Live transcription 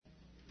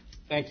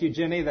Thank you,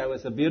 Jenny. That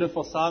was a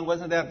beautiful song.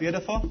 Wasn't that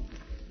beautiful?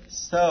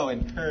 So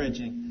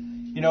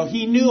encouraging. You know,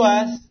 He knew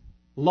us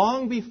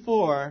long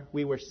before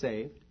we were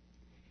saved,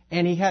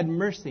 and He had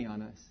mercy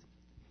on us.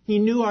 He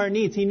knew our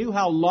needs. He knew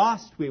how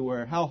lost we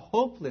were, how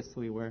hopeless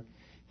we were,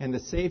 and the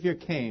Savior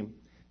came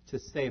to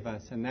save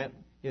us. And that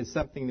is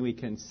something that we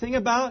can sing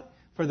about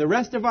for the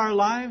rest of our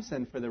lives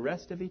and for the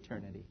rest of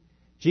eternity.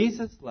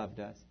 Jesus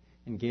loved us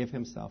and gave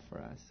Himself for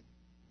us.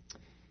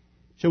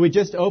 Shall we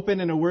just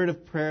open in a word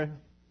of prayer?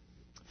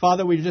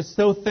 Father, we're just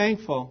so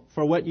thankful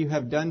for what You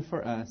have done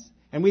for us.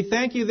 And we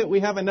thank You that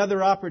we have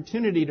another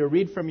opportunity to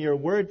read from Your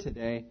Word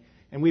today.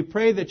 And we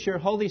pray that Your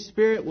Holy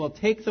Spirit will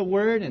take the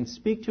Word and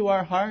speak to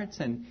our hearts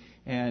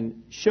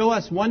and show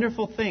us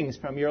wonderful things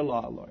from Your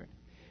law, Lord.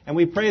 And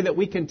we pray that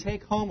we can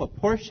take home a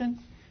portion,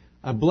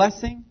 a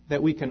blessing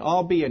that we can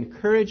all be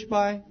encouraged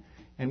by.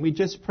 And we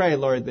just pray,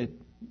 Lord, that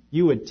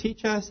You would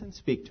teach us and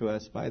speak to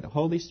us by the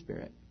Holy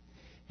Spirit.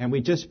 And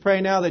we just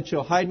pray now that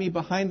You'll hide me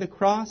behind the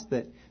cross,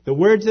 that the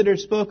words that are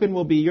spoken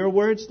will be Your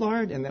words,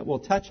 Lord, and that will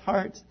touch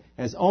hearts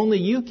as only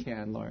You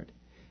can, Lord.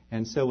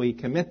 And so we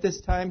commit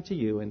this time to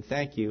You and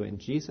thank You in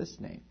Jesus'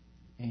 name.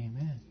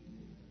 Amen.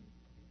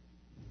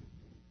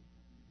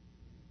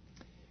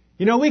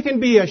 You know, we can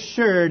be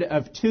assured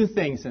of two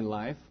things in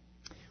life.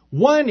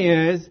 One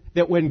is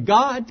that when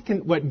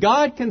what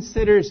God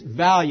considers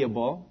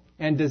valuable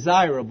and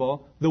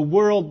desirable, the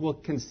world will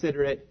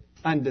consider it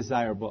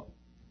undesirable.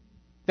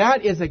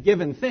 That is a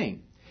given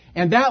thing.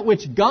 And that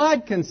which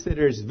God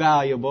considers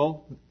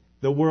valuable,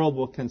 the world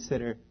will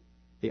consider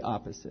the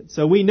opposite.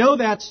 So we know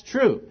that's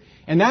true.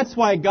 And that's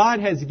why God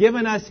has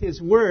given us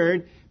His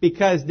Word,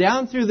 because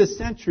down through the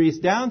centuries,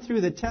 down through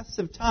the tests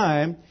of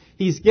time,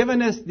 He's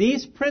given us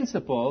these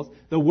principles,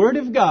 the Word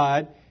of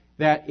God,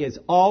 that is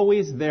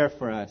always there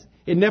for us.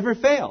 It never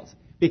fails,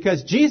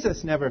 because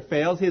Jesus never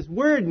fails. His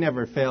Word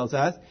never fails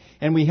us.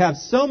 And we have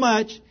so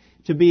much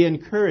to be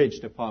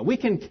encouraged upon. We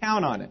can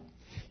count on it.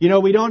 You know,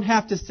 we don't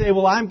have to say,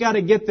 well, I've got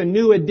to get the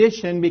new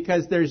edition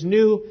because there's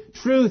new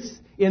truths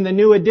in the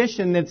new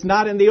edition that's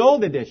not in the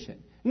old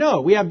edition. No,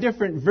 we have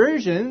different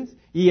versions,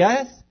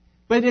 yes,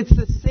 but it's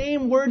the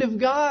same Word of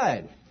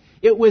God.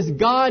 It was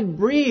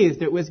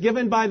God-breathed. It was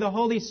given by the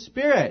Holy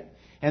Spirit.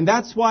 And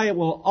that's why it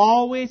will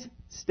always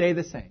stay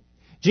the same.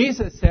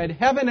 Jesus said,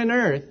 heaven and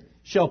earth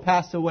shall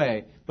pass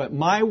away, but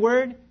my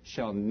word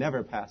shall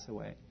never pass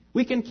away.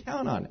 We can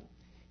count on it.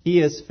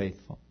 He is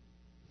faithful.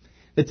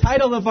 The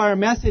title of our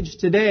message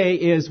today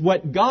is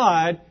What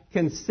God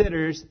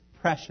Considers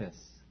Precious.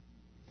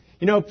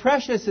 You know,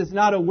 precious is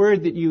not a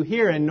word that you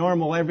hear in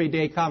normal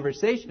everyday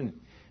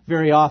conversation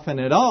very often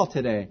at all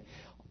today.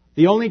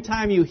 The only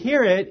time you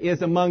hear it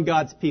is among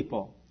God's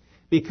people,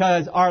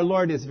 because our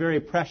Lord is very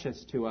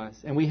precious to us,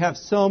 and we have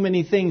so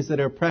many things that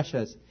are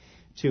precious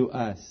to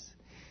us.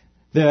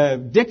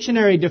 The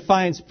dictionary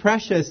defines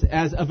precious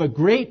as of a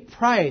great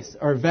price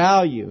or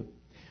value,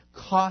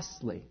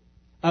 costly,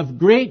 of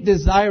great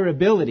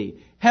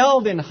desirability,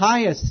 held in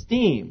high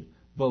esteem,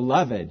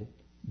 beloved,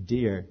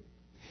 dear.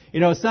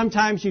 You know,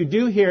 sometimes you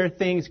do hear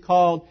things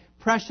called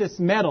precious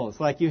metals,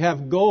 like you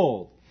have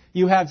gold,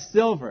 you have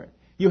silver,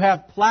 you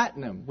have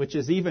platinum, which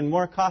is even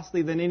more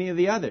costly than any of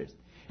the others.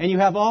 And you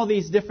have all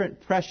these different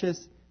precious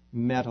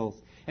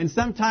metals. And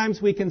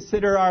sometimes we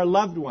consider our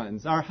loved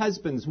ones, our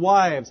husbands,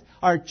 wives,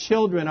 our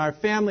children, our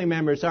family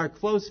members, our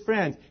close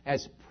friends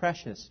as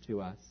precious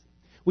to us.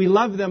 We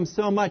love them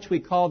so much we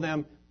call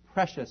them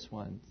precious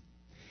ones.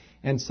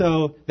 And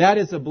so that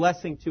is a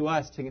blessing to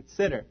us to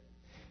consider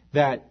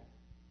that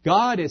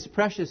God is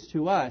precious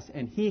to us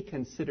and He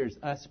considers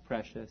us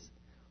precious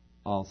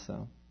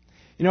also.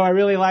 You know, I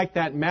really like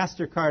that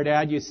MasterCard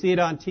ad. You see it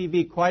on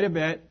TV quite a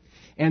bit.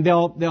 And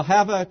they'll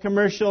have a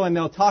commercial and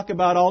they'll talk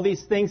about all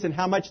these things and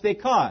how much they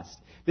cost.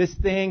 This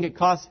thing, it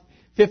costs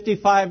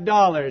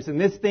 $55, and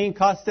this thing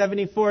costs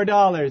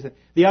 $74.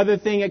 The other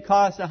thing, it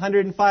costs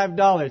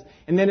 $105.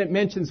 And then it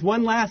mentions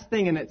one last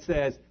thing and it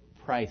says,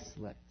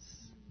 priceless.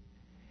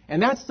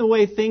 And that's the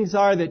way things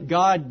are that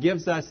God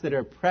gives us that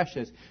are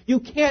precious.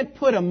 You can't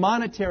put a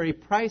monetary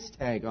price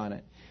tag on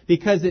it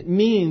because it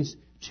means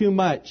too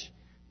much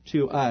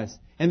to us.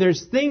 And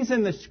there's things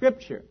in the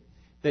Scripture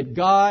that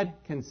God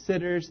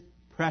considers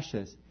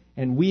precious,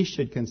 and we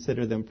should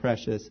consider them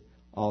precious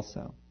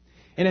also.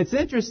 And it's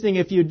interesting,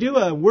 if you do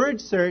a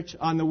word search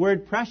on the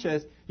word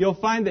precious, you'll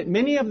find that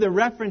many of the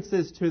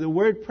references to the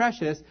word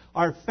precious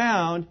are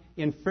found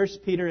in 1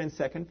 Peter and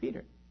 2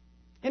 Peter.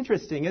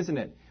 Interesting, isn't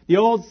it? The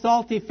old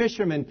salty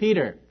fisherman,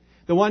 Peter,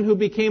 the one who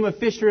became a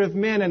fisher of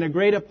men and a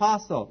great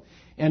apostle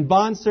and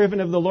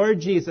bondservant of the Lord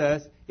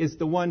Jesus, is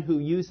the one who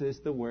uses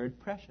the word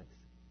precious,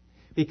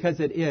 because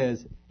it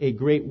is a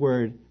great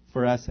word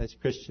for us as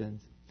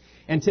Christians.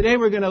 And today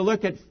we're going to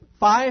look at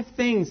 5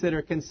 things that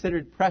are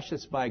considered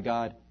precious by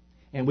God,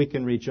 and we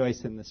can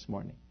rejoice in this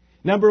morning.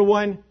 Number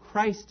 1,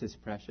 Christ is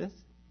precious.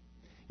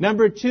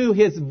 Number 2,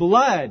 His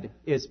blood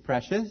is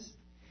precious.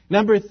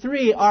 Number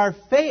 3, our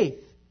faith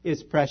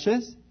is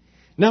precious.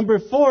 Number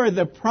 4,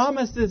 the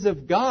promises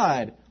of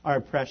God are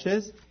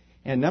precious.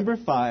 And number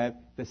 5,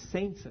 the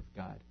saints of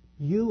God,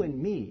 you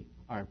and me,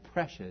 are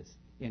precious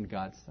in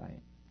God's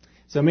sight.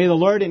 So may the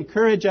Lord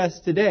encourage us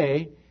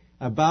today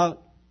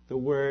about the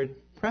word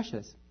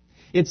precious.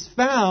 It's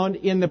found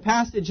in the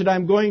passage that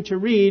I'm going to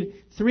read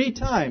 3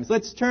 times.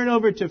 Let's turn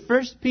over to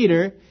 1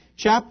 Peter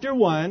chapter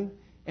 1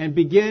 and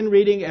begin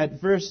reading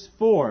at verse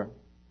 4.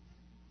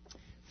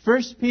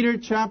 1 Peter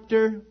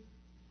chapter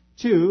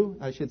 2,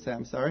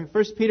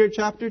 1 Peter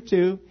chapter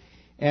 2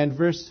 and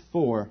verse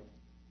 4.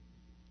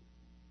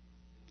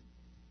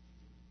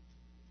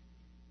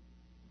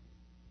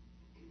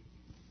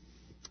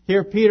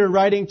 Here Peter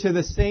writing to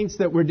the saints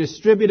that were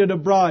distributed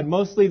abroad,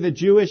 mostly the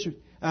Jewish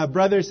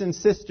brothers and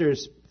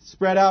sisters,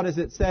 spread out, as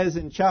it says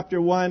in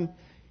chapter 1,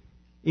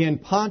 in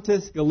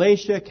Pontus,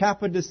 Galatia,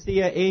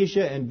 Cappadocia,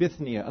 Asia, and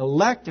Bithynia,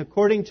 elect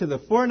according to the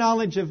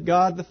foreknowledge of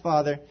God the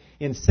Father,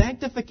 in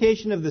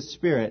sanctification of the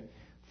Spirit,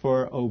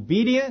 for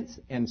obedience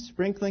and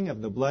sprinkling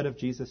of the blood of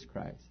Jesus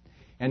Christ.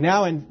 And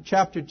now in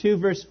chapter 2,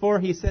 verse 4,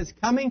 he says,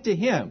 coming to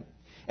him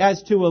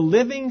as to a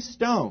living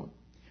stone,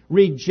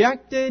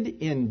 rejected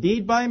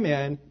indeed by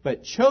men,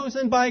 but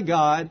chosen by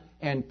God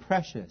and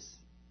precious.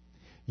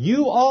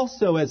 You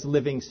also, as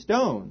living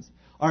stones,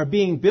 are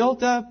being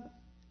built up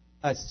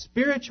a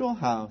spiritual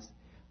house,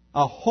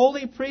 a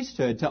holy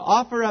priesthood, to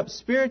offer up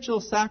spiritual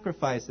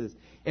sacrifices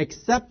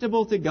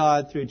acceptable to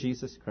God through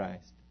Jesus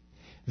Christ.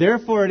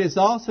 Therefore it is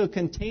also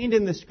contained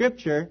in the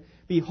Scripture,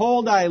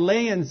 behold, I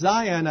lay in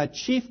Zion a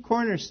chief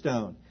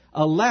cornerstone,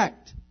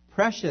 elect,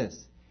 precious,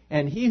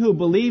 and he who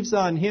believes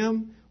on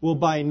him will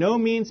by no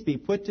means be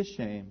put to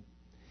shame.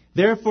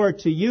 Therefore,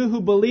 to you who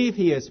believe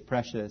he is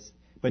precious,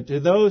 but to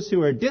those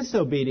who are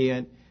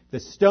disobedient, the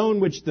stone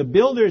which the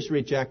builders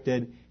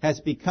rejected has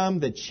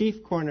become the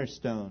chief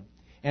cornerstone,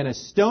 and a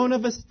stone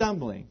of a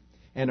stumbling,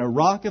 and a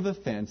rock of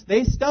offense.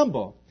 They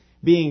stumble,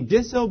 being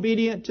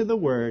disobedient to the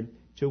word,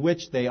 to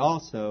which they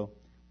also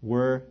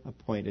were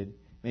appointed.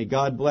 May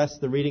God bless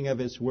the reading of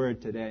his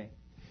word today.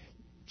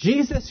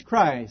 Jesus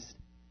Christ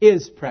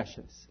is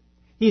precious.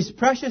 He's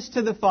precious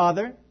to the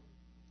Father.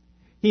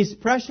 He's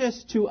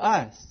precious to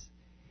us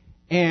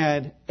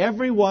and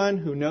everyone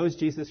who knows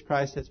Jesus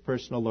Christ as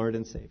personal Lord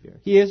and Savior.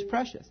 He is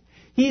precious.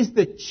 He's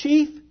the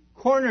chief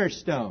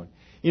cornerstone.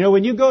 You know,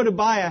 when you go to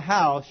buy a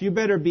house, you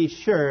better be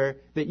sure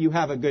that you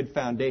have a good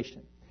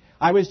foundation.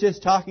 I was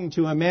just talking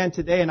to a man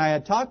today, and I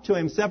had talked to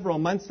him several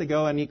months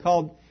ago, and he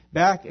called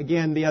back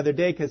again the other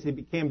day because he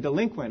became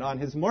delinquent on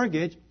his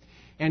mortgage.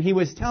 And he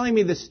was telling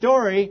me the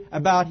story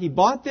about he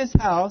bought this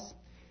house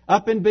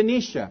up in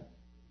Benicia.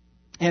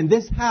 And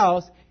this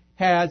house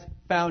has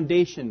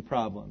foundation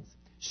problems,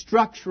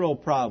 structural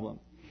problems.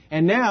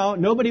 And now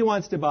nobody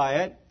wants to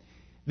buy it.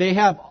 They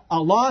have a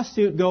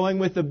lawsuit going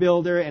with the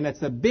builder, and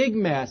it's a big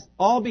mess,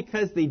 all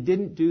because they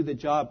didn't do the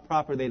job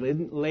properly. They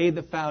didn't lay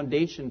the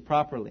foundation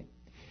properly.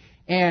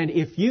 And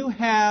if you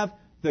have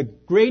the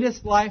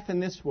greatest life in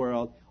this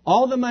world,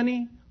 all the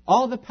money,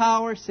 all the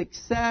power,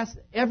 success,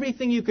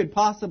 everything you could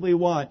possibly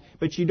want,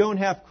 but you don't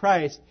have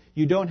Christ,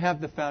 you don't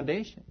have the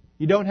foundation.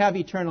 You don't have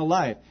eternal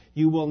life.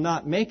 You will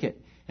not make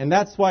it. And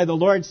that's why the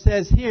Lord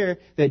says here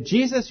that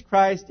Jesus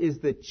Christ is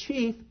the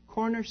chief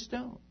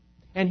cornerstone.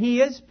 And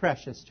He is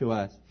precious to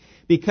us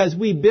because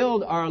we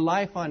build our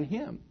life on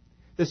Him.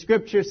 The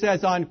Scripture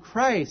says, on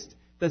Christ,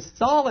 the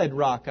solid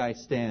rock I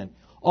stand.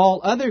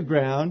 All other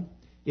ground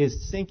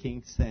is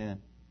sinking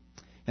sand.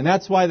 And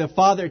that's why the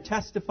Father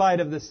testified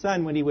of the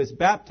Son when He was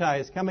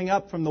baptized, coming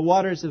up from the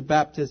waters of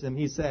baptism.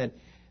 He said,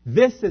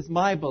 this is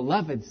my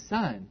beloved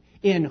Son,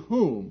 in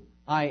whom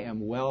I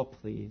am well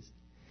pleased.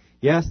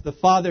 Yes, the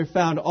Father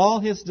found all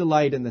His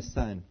delight in the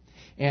Son,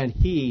 and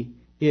He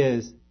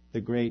is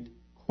the great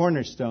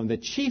cornerstone, the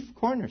chief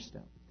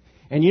cornerstone.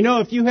 And you know,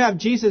 if you have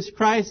Jesus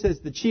Christ as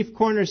the chief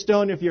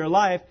cornerstone of your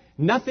life,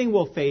 nothing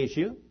will faze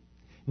you,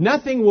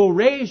 nothing will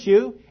raise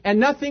you, and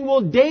nothing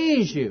will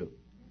daze you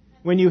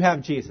when you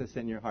have Jesus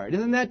in your heart.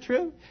 Isn't that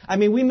true? I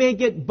mean, we may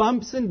get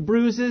bumps and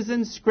bruises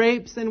and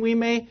scrapes, and we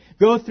may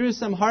go through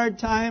some hard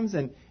times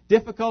and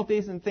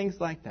difficulties and things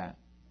like that.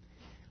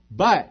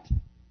 But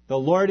the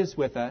Lord is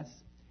with us,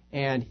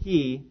 and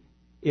He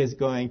is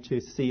going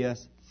to see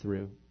us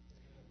through.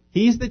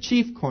 He's the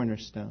chief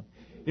cornerstone.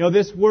 You know,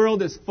 this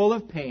world is full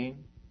of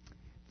pain,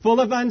 full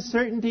of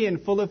uncertainty,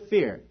 and full of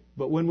fear.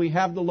 But when we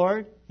have the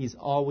Lord, He's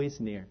always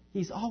near.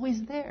 He's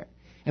always there.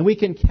 And we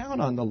can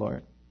count on the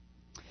Lord.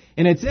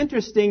 And it's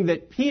interesting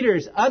that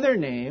Peter's other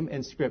name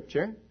in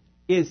Scripture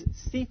is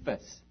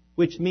Cephas,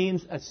 which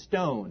means a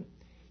stone.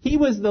 He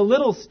was the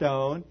little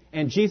stone,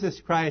 and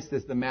Jesus Christ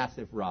is the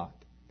massive rock.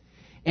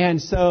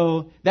 And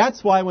so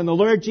that's why when the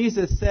Lord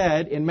Jesus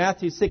said in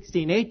Matthew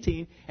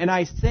 16:18, and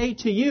I say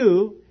to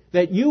you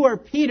that you are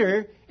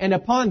Peter, and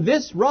upon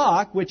this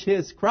rock, which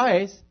is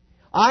Christ,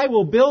 I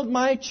will build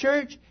my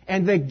church,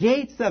 and the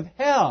gates of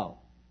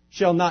hell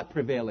shall not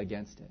prevail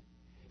against it.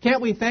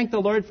 Can't we thank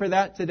the Lord for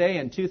that today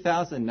in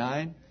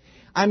 2009?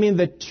 I mean,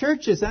 the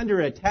church is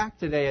under attack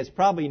today as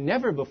probably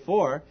never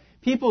before.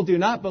 People do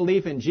not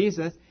believe in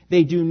Jesus.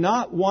 They do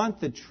not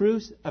want the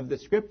truth of the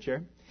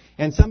Scripture.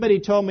 And somebody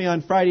told me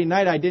on Friday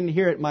night, I didn't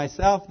hear it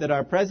myself, that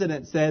our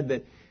president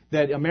said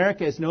that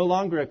America is no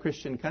longer a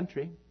Christian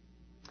country.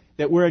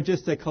 that we're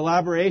just a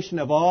collaboration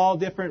of all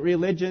different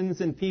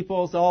religions and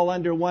peoples all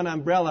under one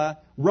umbrella.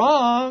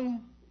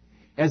 Wrong!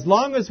 As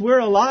long as we're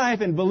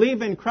alive and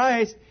believe in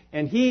Christ,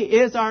 and He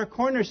is our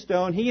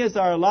cornerstone, He is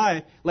our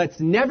life, let's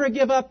never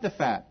give up the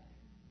fact.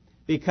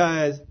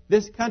 Because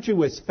this country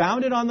was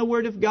founded on the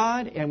Word of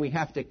God, and we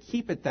have to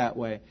keep it that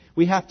way.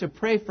 We have to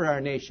pray for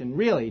our nation,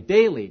 really,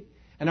 daily,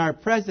 and our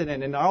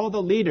president and all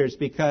the leaders,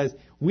 because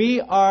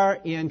we are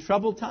in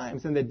troubled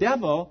times, and the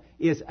devil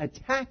is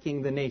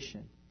attacking the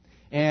nation.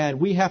 And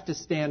we have to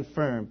stand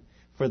firm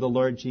for the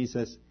Lord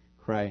Jesus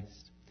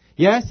Christ.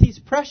 Yes, He's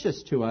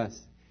precious to us.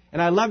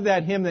 And I love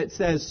that hymn that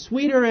says,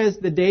 sweeter as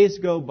the days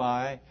go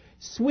by,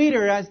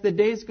 sweeter as the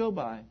days go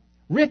by,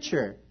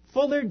 richer,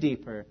 fuller,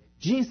 deeper,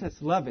 Jesus'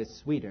 love is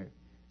sweeter,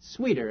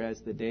 sweeter as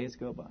the days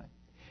go by.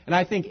 And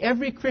I think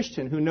every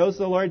Christian who knows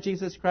the Lord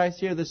Jesus Christ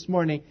here this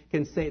morning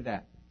can say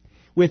that.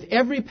 With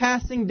every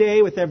passing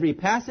day, with every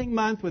passing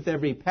month, with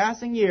every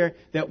passing year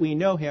that we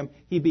know Him,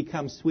 He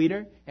becomes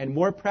sweeter and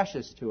more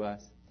precious to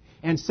us.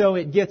 And so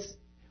it gets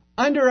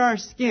under our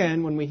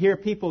skin when we hear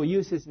people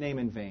use His name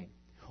in vain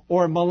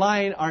or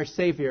malign our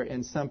Savior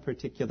in some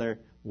particular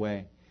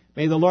way.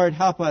 May the Lord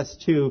help us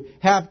to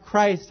have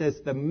Christ as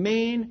the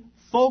main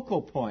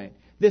focal point,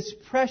 this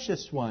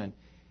precious one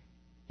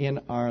in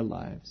our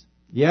lives.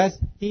 Yes,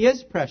 He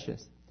is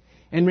precious.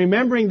 And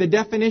remembering the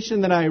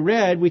definition that I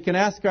read, we can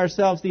ask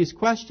ourselves these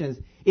questions.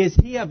 Is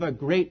He of a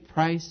great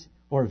price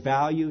or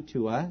value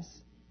to us?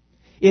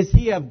 Is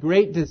He of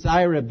great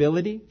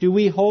desirability? Do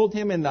we hold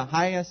Him in the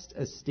highest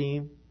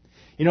esteem?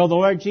 You know, the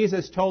Lord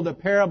Jesus told a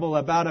parable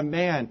about a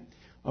man,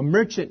 a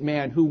merchant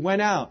man, who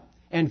went out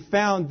and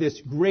found this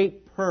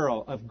great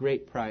pearl of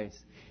great price.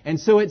 And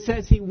so it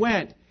says he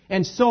went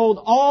and sold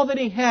all that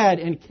he had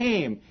and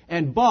came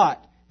and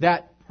bought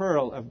that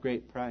pearl of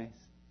great price.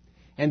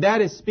 And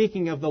that is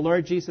speaking of the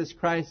Lord Jesus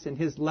Christ and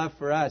His love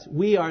for us.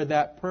 We are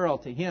that pearl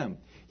to Him.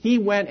 He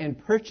went and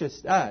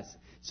purchased us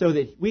so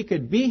that we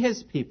could be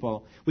His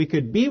people. We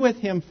could be with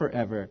Him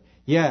forever.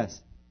 Yes,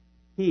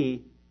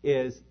 He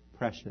is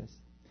precious.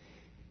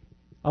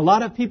 A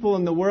lot of people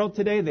in the world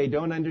today, they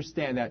don't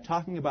understand that.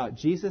 Talking about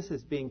Jesus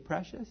as being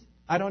precious,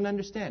 I don't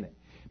understand it.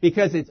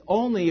 Because it's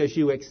only as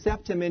you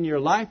accept Him in your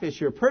life as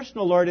your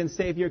personal Lord and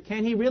Savior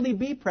can He really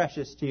be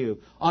precious to you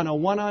on a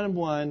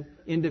one-on-one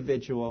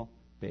individual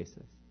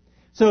basis.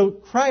 So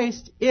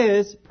Christ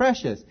is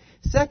precious.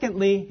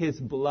 Secondly, His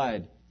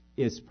blood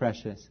is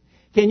precious.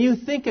 Can you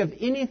think of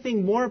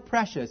anything more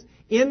precious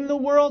in the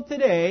world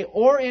today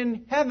or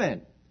in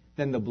heaven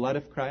than the blood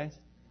of Christ?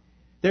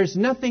 There's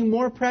nothing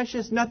more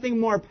precious, nothing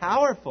more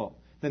powerful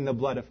than the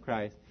blood of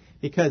Christ,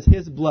 because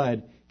His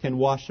blood can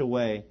wash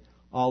away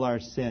all our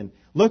sin.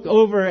 Look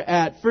over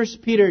at 1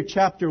 Peter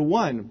chapter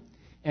 1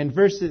 and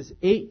verses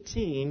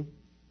 18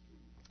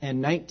 and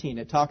 19.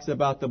 It talks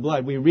about the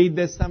blood. We read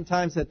this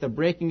sometimes at the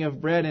breaking of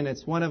bread, and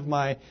it's one of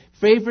my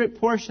favorite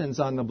portions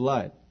on the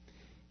blood.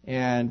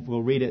 And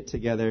we'll read it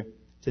together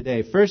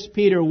today. 1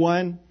 Peter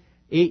 1,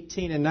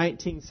 18 and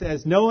 19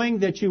 says, knowing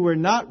that you were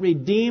not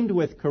redeemed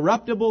with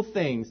corruptible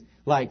things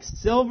like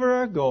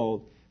silver or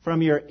gold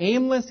from your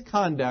aimless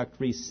conduct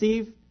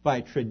received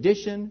by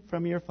tradition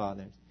from your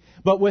fathers,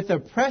 but with the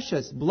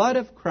precious blood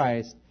of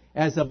Christ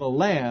as of a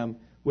lamb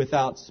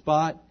without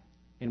spot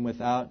and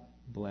without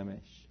blemish.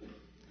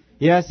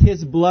 Yes,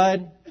 His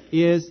blood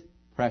is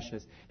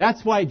precious.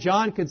 That's why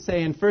John could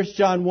say in 1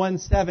 John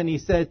 1:7, he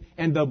said,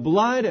 and the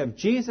blood of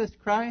Jesus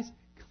Christ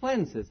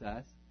cleanses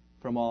us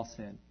from all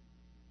sin.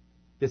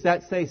 Does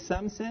that say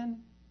some sin?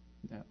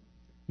 No.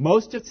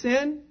 Most of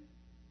sin?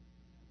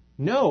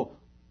 No.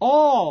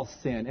 All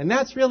sin. And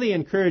that's really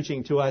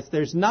encouraging to us.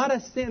 There's not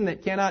a sin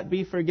that cannot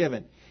be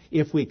forgiven.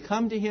 If we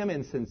come to Him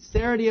in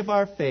sincerity of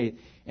our faith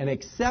and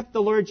accept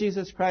the Lord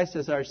Jesus Christ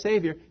as our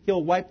Savior,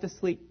 He'll wipe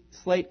the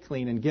slate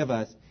clean and give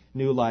us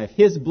new life.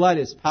 His blood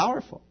is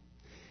powerful.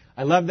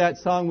 I love that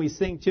song we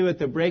sing too at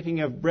the breaking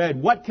of bread.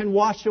 What can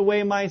wash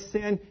away my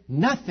sin?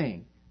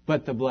 Nothing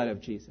but the blood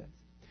of Jesus.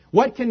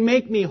 What can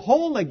make me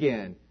whole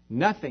again?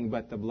 Nothing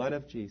but the blood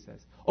of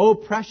Jesus. Oh,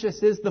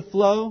 precious is the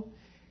flow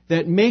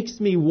that makes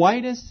me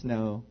white as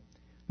snow.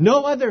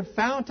 No other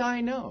fount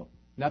I know.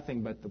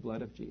 Nothing but the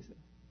blood of Jesus.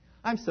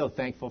 I'm so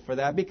thankful for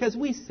that, because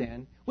we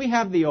sin. We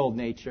have the old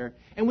nature.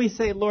 And we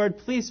say, Lord,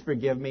 please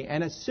forgive me.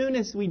 And as soon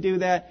as we do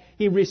that,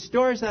 He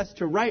restores us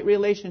to right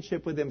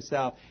relationship with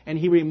Himself. And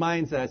He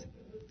reminds us,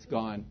 it's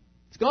gone.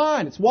 It's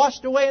gone. It's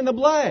washed away in the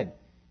blood.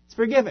 It's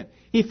forgiven.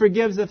 He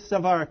forgives us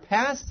of our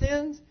past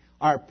sins,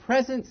 our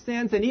present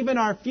sins, and even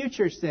our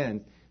future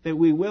sins that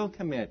we will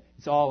commit.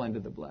 It's all under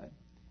the blood.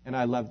 And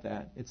I love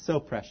that. It's so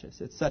precious.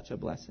 It's such a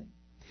blessing.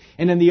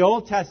 And in the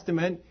Old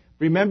Testament,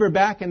 remember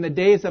back in the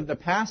days of the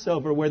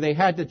Passover where they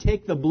had to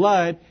take the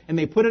blood and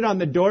they put it on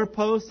the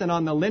doorposts and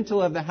on the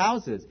lintel of the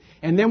houses.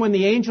 And then when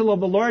the angel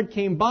of the Lord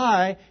came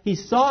by, he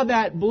saw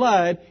that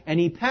blood and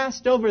he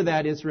passed over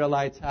that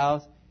Israelite's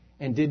house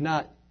and did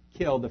not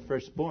kill the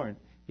firstborn.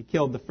 He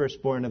killed the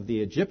firstborn of the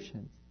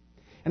Egyptians.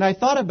 And I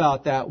thought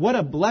about that. What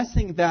a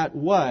blessing that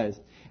was.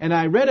 And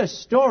I read a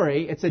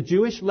story, it's a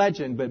Jewish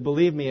legend, but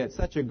believe me, it's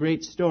such a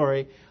great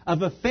story,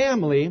 of a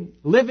family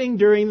living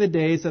during the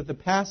days of the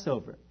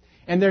Passover.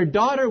 And their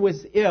daughter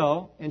was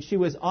ill, and she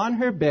was on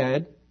her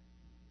bed,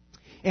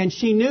 and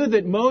she knew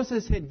that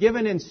Moses had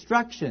given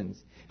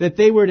instructions that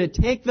they were to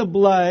take the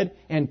blood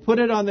and put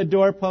it on the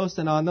doorpost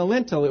and on the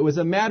lintel. It was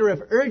a matter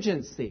of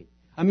urgency,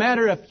 a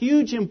matter of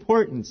huge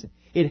importance.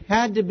 It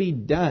had to be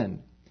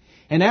done.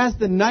 And as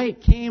the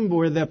night came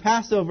where the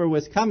Passover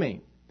was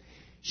coming,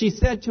 she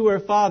said to her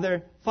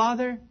father,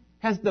 "Father,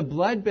 has the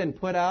blood been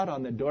put out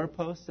on the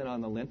doorpost and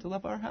on the lintel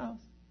of our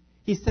house?"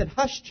 He said,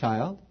 "Hush,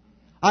 child.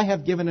 I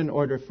have given an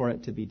order for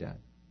it to be done."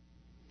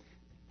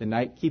 The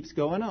night keeps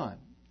going on.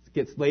 It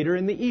gets later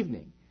in the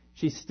evening.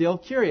 She's still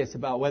curious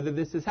about whether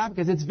this has happened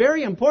because it's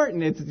very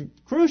important. It's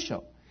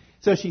crucial.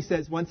 So she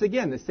says once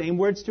again the same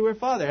words to her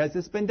father. "Has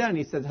this been done?"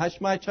 He says,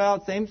 "Hush, my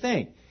child." Same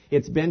thing.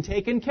 It's been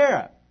taken care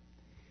of.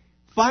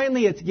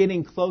 Finally, it's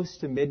getting close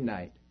to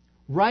midnight.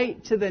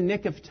 Right to the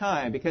nick of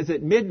time, because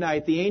at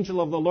midnight the angel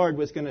of the Lord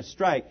was going to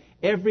strike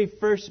every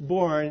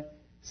firstborn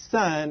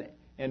son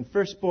and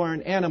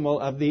firstborn animal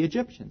of the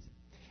Egyptians.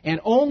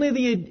 And only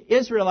the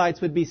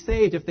Israelites would be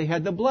saved if they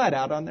had the blood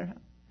out on their house.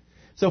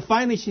 So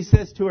finally she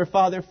says to her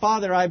father,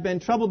 "Father, I've been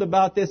troubled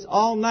about this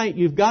all night.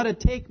 You've got to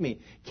take me.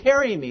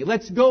 Carry me.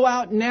 Let's go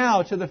out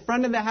now to the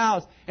front of the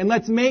house and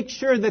let's make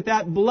sure that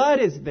that blood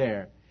is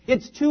there.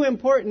 It's too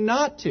important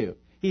not to."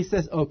 He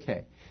says,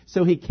 "Okay."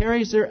 So he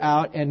carries her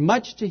out, and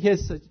much to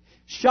his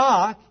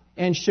shock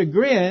and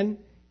chagrin,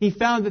 he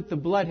found that the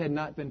blood had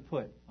not been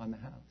put on the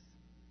house.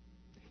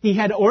 He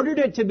had ordered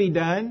it to be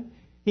done.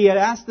 He had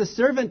asked the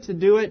servant to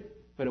do it,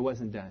 but it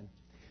wasn't done.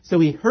 So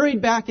he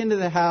hurried back into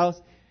the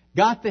house,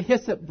 got the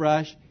hyssop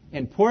brush,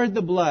 and poured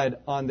the blood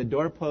on the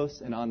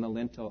doorposts and on the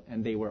lintel,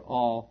 and they were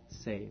all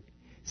saved.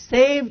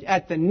 Saved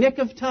at the nick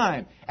of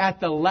time, at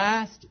the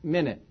last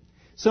minute.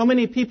 So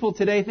many people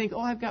today think,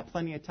 "Oh, I've got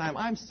plenty of time.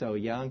 I'm so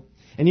young."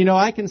 And you know,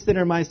 I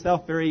consider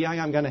myself very young.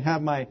 I'm going to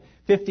have my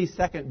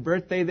 52nd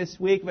birthday this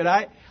week, but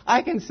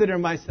I consider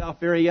myself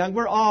very young.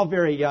 We're all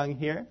very young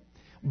here.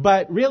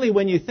 But really,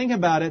 when you think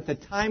about it, the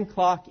time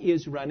clock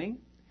is running,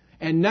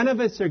 and none of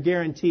us are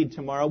guaranteed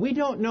tomorrow. We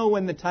don't know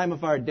when the time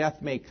of our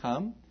death may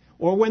come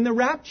or when the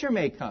rapture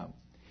may come.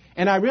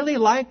 And I really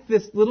like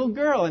this little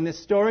girl in this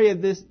story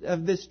of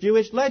this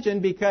Jewish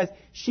legend because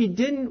she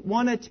didn't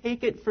want to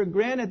take it for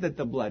granted that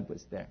the blood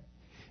was there.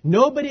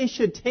 Nobody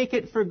should take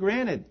it for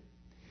granted.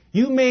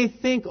 You may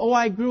think, "Oh,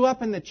 I grew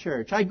up in the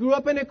church. I grew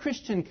up in a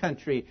Christian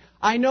country.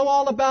 I know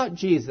all about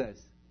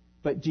Jesus."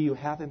 But do you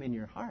have him in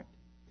your heart?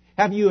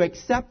 Have you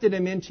accepted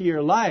him into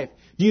your life?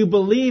 Do you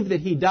believe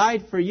that he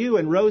died for you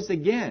and rose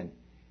again?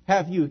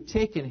 Have you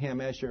taken him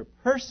as your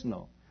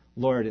personal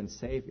Lord and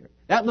Savior?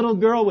 That little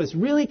girl was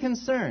really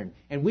concerned,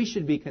 and we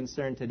should be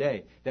concerned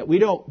today that we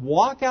don't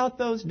walk out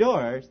those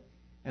doors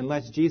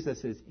unless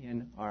Jesus is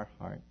in our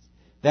hearts.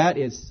 That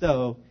is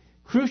so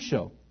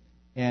crucial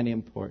and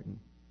important.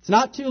 It's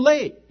not too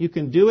late. You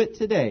can do it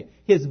today.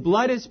 His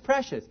blood is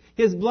precious.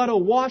 His blood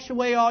will wash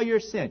away all your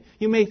sin.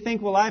 You may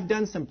think, "Well, I've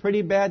done some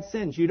pretty bad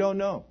sins." You don't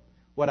know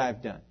what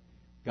I've done.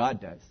 God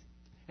does.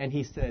 And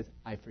he says,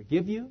 "I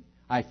forgive you.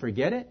 I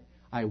forget it.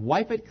 I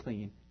wipe it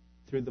clean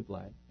through the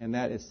blood." And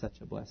that is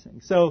such a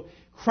blessing. So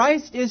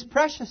Christ is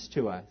precious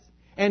to us,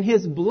 and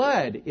his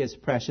blood is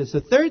precious. The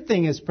third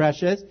thing is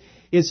precious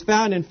is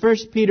found in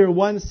 1 Peter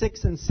 1,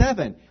 6 and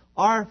 7.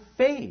 Our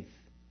faith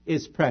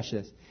is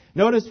precious.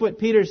 Notice what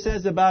Peter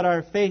says about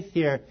our faith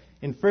here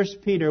in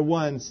 1 Peter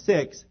 1,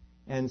 6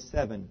 and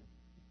 7.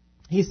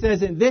 He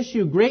says, "In this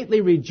you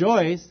greatly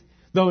rejoice,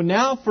 though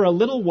now for a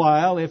little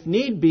while, if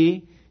need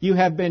be, you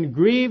have been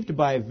grieved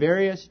by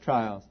various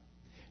trials,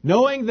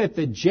 knowing that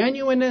the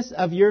genuineness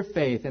of your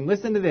faith," and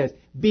listen to this,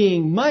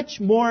 "being much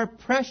more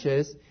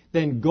precious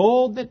than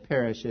gold that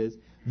perishes,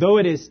 though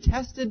it is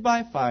tested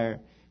by fire,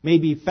 may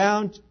be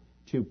found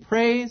to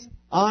praise,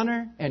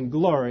 honor, and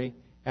glory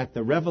at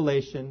the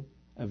revelation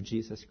of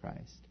Jesus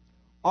Christ."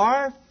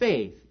 Our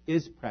faith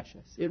is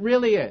precious. It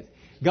really is.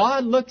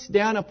 God looks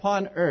down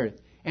upon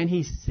earth and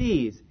he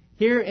sees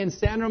here in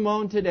San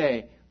Ramon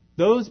today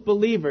those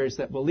believers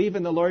that believe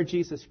in the Lord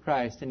Jesus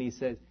Christ, and he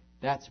says,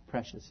 "That's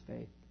precious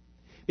faith."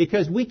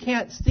 Because we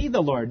can't see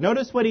the Lord.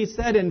 Notice what he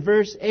said in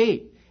verse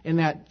 8 in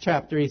that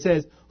chapter. He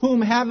says,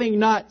 "Whom having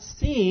not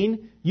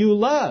seen, you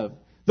love.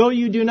 Though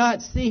you do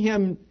not see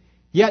him,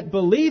 yet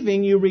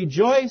believing, you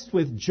rejoice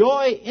with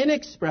joy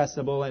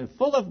inexpressible and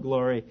full of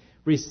glory,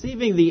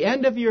 receiving the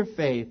end of your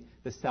faith,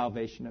 the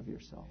salvation of your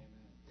soul."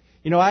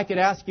 You know, I could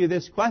ask you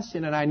this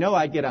question, and I know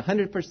I'd get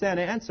 100%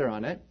 answer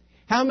on it.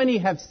 How many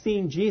have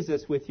seen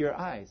Jesus with your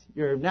eyes,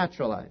 your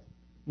natural eyes?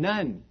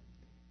 None.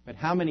 But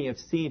how many have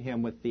seen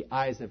him with the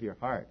eyes of your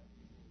heart?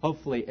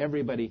 Hopefully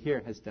everybody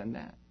here has done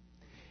that.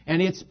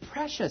 And it's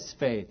precious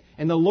faith,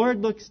 and the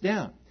Lord looks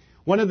down.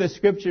 One of the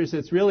scriptures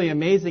that's really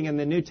amazing in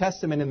the New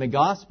Testament, in the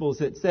Gospels,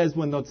 it says,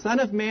 "When the Son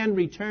of Man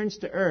returns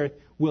to earth,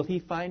 will he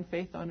find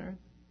faith on earth?"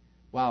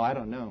 Wow, I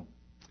don't know.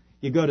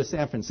 You go to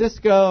San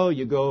Francisco,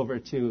 you go over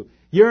to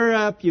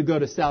Europe, you go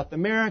to South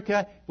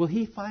America. Will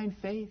he find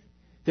faith?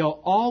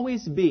 There'll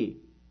always be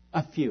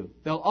a few.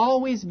 There'll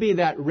always be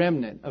that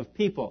remnant of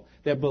people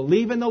that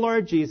believe in the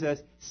Lord Jesus,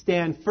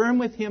 stand firm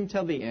with Him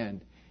till the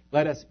end.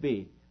 Let us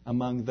be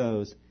among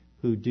those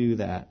who do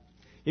that.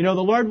 You know,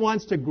 the Lord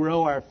wants to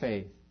grow our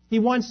faith. He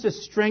wants to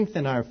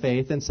strengthen our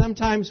faith, and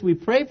sometimes we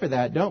pray for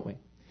that, don't we?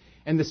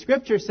 And the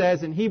Scripture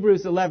says in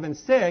Hebrews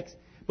 11:6,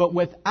 but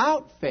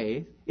without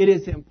faith it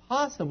is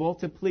impossible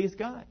to please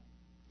God.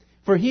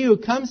 For he who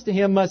comes to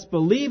Him must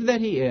believe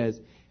that He is,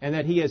 and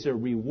that He is a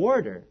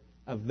rewarder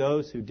of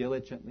those who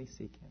diligently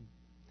seek Him.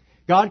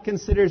 God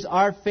considers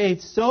our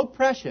faith so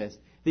precious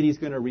that He's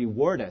going to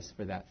reward us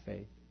for that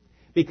faith.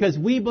 Because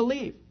we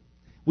believe.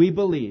 We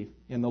believe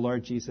in the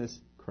Lord Jesus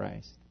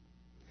Christ.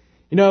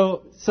 You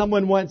know,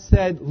 someone once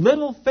said,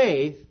 little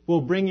faith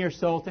will bring your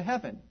soul to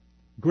heaven.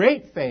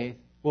 Great faith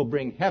will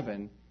bring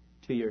heaven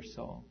to your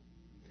soul.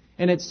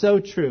 And it's so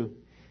true.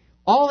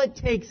 All it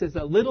takes is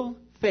a little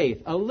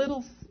faith, a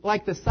little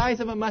like the size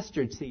of a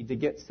mustard seed to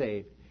get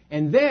saved.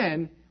 And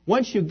then,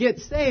 once you get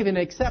saved and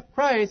accept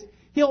Christ,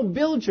 He'll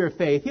build your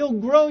faith. He'll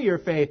grow your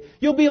faith.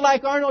 You'll be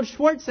like Arnold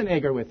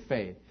Schwarzenegger with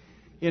faith.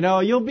 You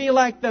know, you'll be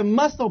like the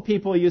muscle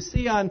people you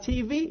see on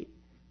TV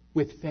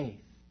with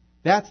faith.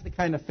 That's the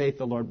kind of faith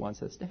the Lord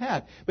wants us to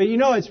have. But you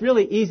know, it's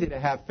really easy to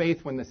have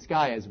faith when the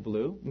sky is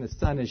blue and the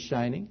sun is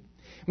shining,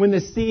 when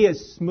the sea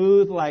is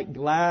smooth like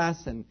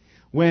glass, and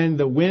when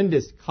the wind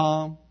is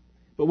calm.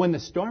 But when the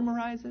storm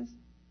arises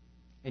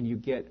and you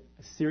get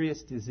a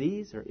serious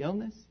disease or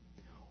illness,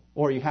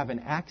 or you have an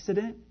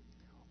accident,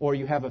 or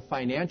you have a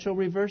financial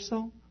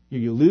reversal, or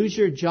you lose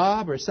your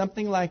job or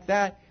something like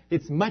that,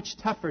 it's much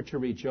tougher to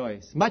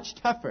rejoice, much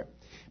tougher.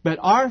 But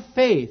our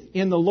faith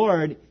in the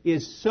Lord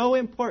is so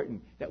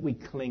important that we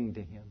cling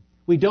to Him.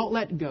 We don't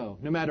let go,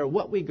 no matter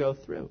what we go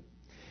through.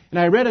 And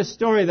I read a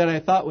story that I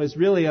thought was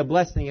really a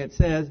blessing. It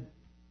says,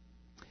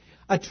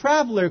 a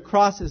traveler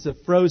crosses a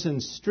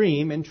frozen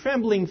stream in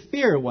trembling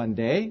fear one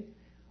day.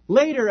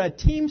 Later, a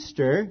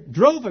teamster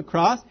drove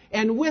across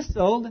and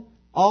whistled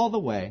all the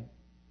way.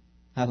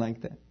 I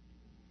like that.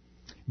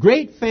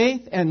 Great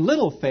faith and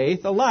little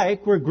faith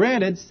alike were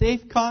granted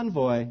safe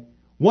convoy.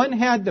 One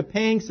had the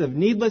pangs of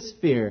needless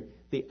fear,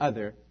 the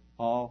other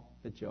all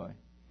the joy.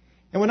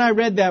 And when I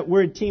read that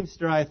word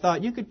teamster, I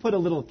thought you could put a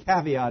little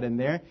caveat in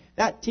there.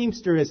 That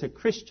teamster is a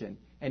Christian,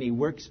 and he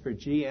works for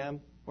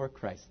GM or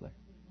Chrysler.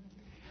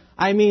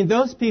 I mean,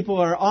 those people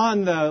are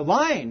on the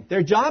line.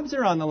 Their jobs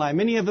are on the line.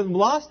 Many of them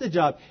lost a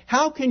job.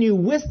 How can you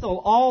whistle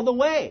all the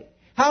way?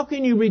 How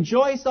can you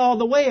rejoice all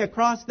the way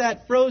across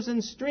that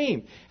frozen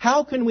stream?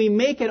 How can we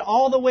make it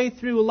all the way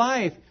through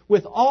life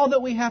with all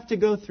that we have to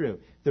go through?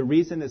 The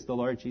reason is the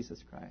Lord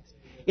Jesus Christ.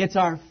 It's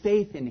our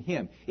faith in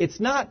Him. It's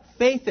not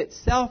faith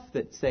itself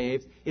that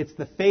saves. It's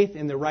the faith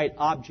in the right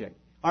object.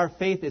 Our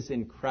faith is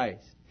in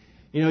Christ.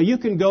 You know, you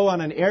can go on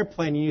an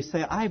airplane and you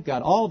say, I've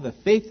got all the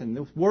faith in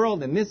this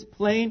world and this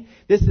plane.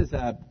 This is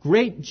a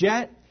great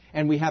jet.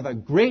 And we have a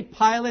great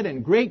pilot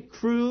and great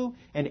crew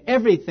and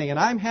everything. And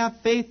I have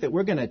faith that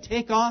we're going to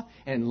take off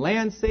and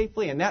land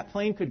safely, and that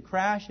plane could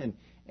crash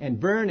and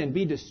burn and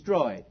be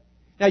destroyed.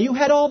 Now, you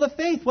had all the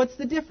faith. What's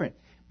the difference?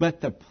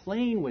 But the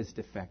plane was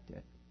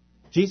defective.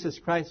 Jesus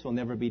Christ will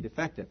never be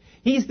defective.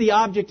 He's the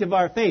object of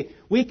our faith.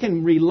 We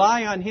can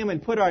rely on Him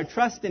and put our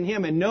trust in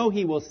Him and know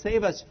He will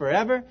save us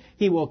forever.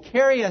 He will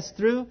carry us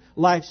through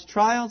life's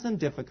trials and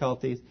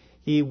difficulties.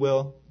 He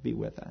will be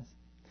with us.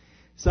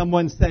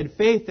 Someone said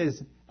faith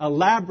is a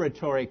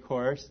laboratory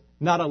course,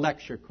 not a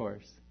lecture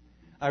course.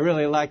 I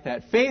really like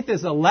that. Faith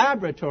is a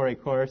laboratory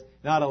course,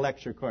 not a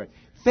lecture course.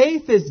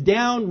 Faith is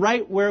down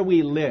right where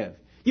we live.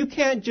 You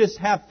can't just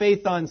have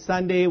faith on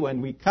Sunday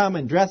when we come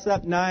and dress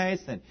up nice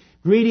and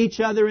greet each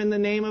other in the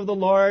name of the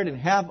Lord and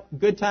have a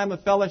good time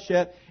of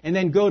fellowship and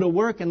then go to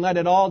work and let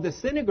it all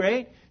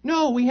disintegrate.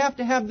 No, we have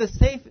to have the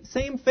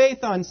same faith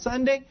on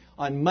Sunday,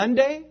 on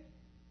Monday.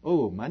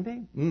 Oh,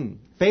 Monday?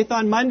 Faith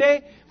on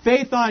Monday,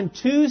 faith on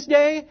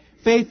Tuesday,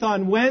 faith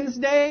on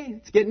Wednesday.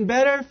 It's getting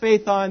better.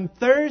 Faith on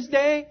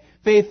Thursday,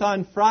 faith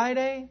on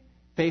Friday,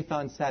 faith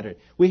on Saturday.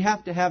 We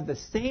have to have the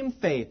same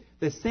faith,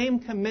 the same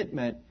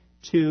commitment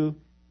to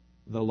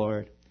the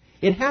Lord.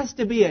 It has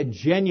to be a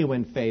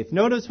genuine faith.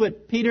 Notice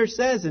what Peter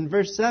says in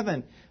verse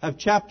 7 of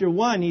chapter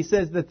 1. He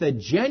says that the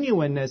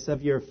genuineness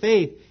of your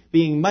faith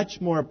being much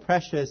more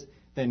precious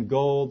than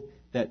gold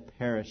that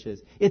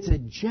perishes. It's a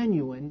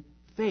genuine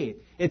faith.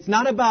 It's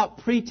not about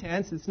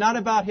pretense. It's not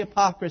about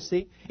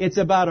hypocrisy. It's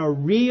about a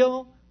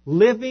real,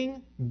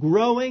 living,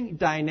 growing,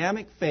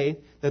 dynamic faith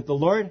that the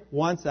Lord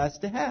wants us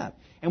to have.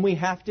 And we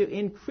have to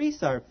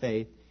increase our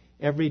faith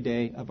every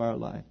day of our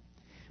life.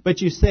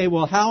 But you say,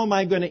 well, how am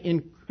I going to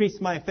increase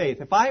my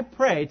faith? If I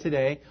pray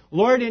today,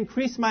 Lord,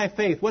 increase my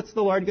faith, what's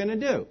the Lord going to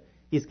do?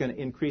 He's going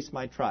to increase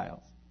my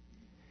trials.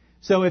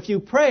 So if you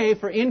pray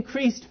for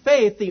increased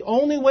faith, the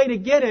only way to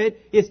get it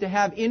is to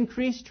have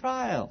increased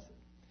trials.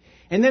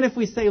 And then if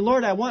we say,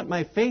 Lord, I want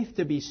my faith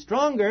to be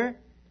stronger,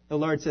 the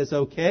Lord says,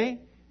 okay,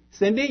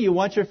 Cindy, you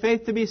want your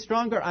faith to be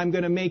stronger? I'm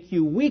going to make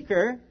you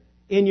weaker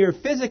in your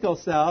physical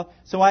self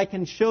so I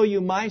can show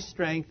you my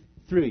strength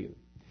through you.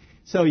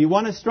 So you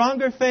want a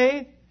stronger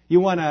faith? You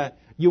want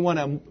you want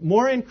a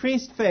more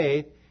increased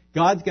faith,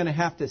 God's going to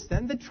have to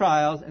send the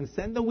trials and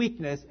send the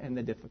weakness and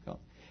the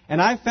difficulty.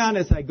 And I found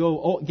as I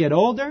get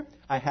older,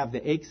 I have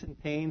the aches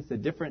and pains, the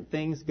different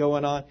things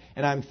going on.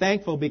 And I'm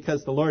thankful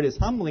because the Lord is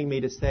humbling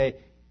me to say,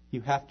 you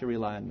have to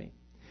rely on me.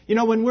 You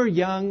know, when we're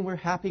young, we're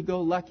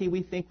happy-go-lucky.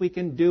 We think we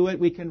can do it.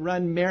 We can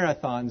run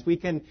marathons. We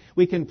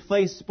can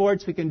play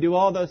sports. We can do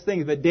all those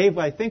things. But Dave,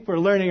 I think we're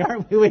learning,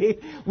 aren't we?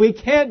 We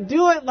can't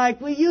do it like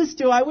we used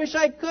to. I wish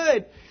I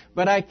could,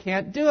 but I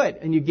can't do it.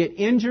 And you get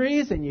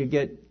injuries and you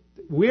get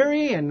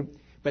weary.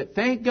 But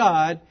thank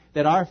God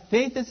that our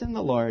faith is in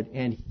the Lord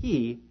and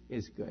He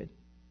is good.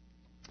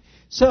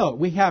 So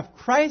we have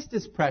Christ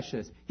is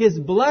precious. His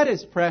blood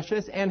is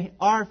precious and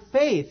our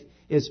faith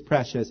is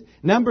precious.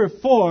 Number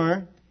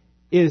 4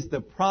 is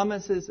the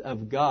promises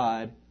of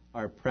God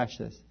are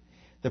precious.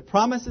 The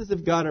promises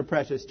of God are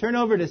precious. Turn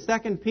over to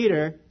 2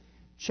 Peter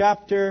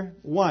chapter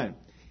 1.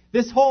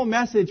 This whole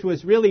message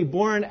was really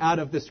born out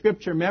of the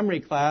scripture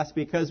memory class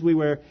because we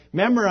were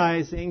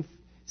memorizing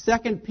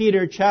 2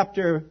 Peter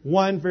chapter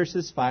 1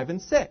 verses 5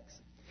 and 6.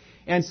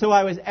 And so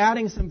I was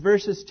adding some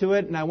verses to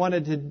it, and I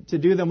wanted to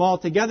do them all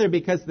together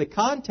because the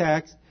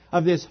context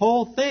of this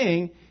whole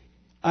thing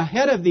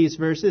ahead of these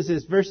verses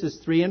is verses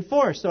 3 and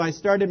 4. So I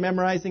started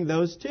memorizing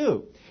those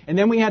too. And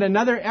then we had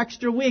another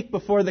extra week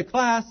before the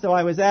class, so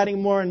I was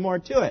adding more and more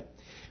to it.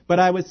 But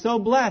I was so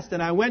blessed,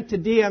 and I went to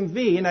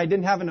DMV, and I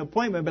didn't have an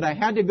appointment, but I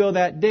had to go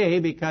that day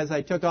because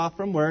I took off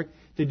from work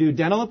to do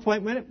dental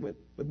appointment with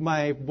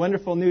my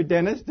wonderful new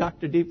dentist,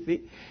 Dr.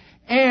 Deepfeet,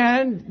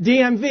 and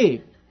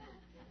DMV.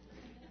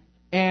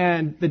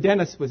 And the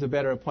dentist was a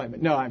better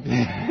appointment. No,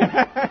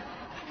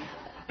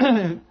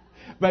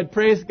 but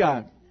praise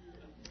God.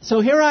 So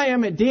here I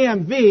am at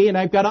DMV, and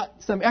I've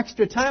got some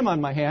extra time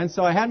on my hands,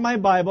 so I had my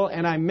Bible,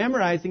 and I'm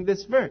memorizing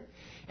this verse.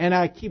 And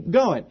I keep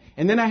going.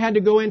 And then I had to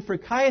go in for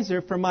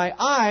Kaiser for my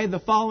eye the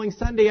following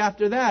Sunday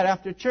after that,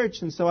 after church.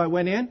 And so I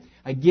went in.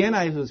 Again,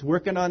 I was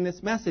working on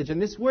this message.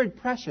 And this word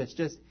precious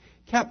just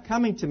kept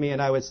coming to me,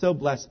 and I was so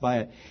blessed by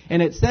it.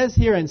 And it says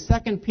here in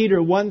 2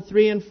 Peter 1,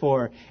 3 and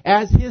 4,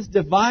 as His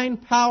divine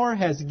power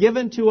has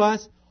given to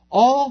us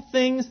all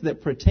things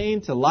that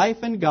pertain to life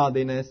and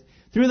godliness,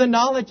 through the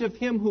knowledge of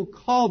Him who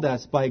called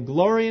us by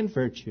glory and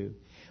virtue,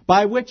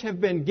 by which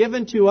have been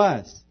given to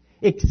us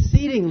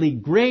exceedingly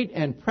great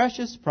and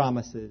precious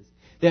promises,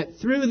 that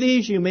through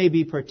these you may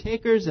be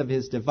partakers of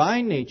His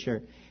divine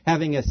nature,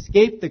 having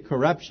escaped the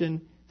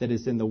corruption that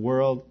is in the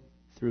world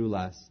through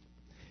lust.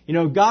 You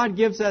know, God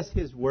gives us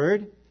His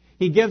Word.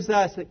 He gives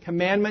us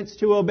commandments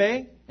to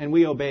obey, and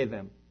we obey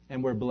them,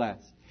 and we're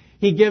blessed.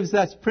 He gives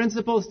us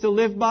principles to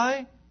live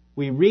by.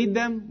 We read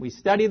them, we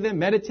study them,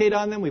 meditate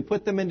on them, we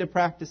put them into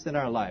practice in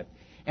our life.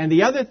 And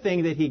the other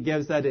thing that He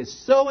gives that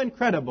is so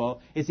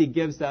incredible is He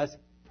gives us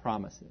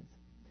promises.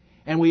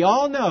 And we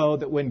all know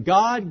that when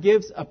God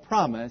gives a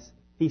promise,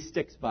 He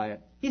sticks by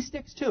it. He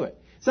sticks to it.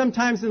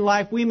 Sometimes in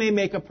life we may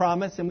make a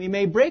promise and we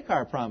may break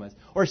our promise.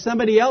 Or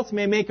somebody else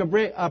may make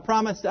a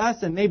promise to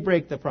us and they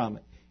break the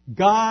promise.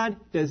 God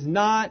does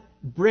not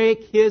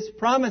break His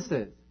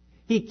promises.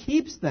 He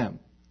keeps them.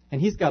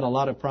 And He's got a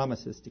lot of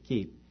promises to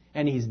keep.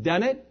 And He's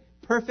done it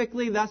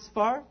perfectly thus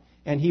far,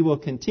 and He will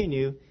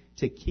continue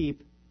to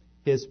keep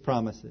His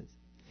promises.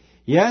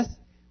 Yes,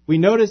 we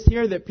notice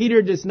here that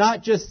Peter does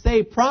not just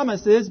say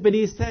promises, but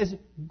he says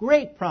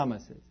great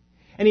promises.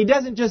 And he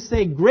doesn't just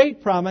say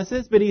great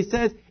promises, but he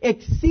says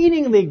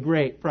exceedingly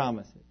great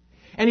promises.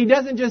 And he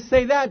doesn't just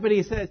say that, but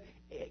he says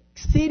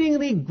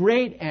exceedingly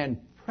great and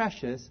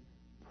precious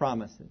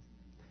promises.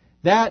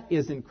 That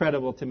is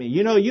incredible to me.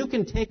 You know, you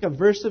can take a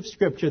verse of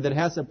Scripture that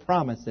has a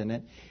promise in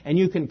it, and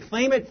you can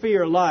claim it for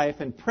your life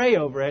and pray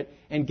over it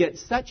and get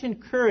such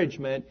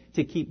encouragement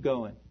to keep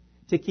going,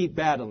 to keep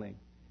battling,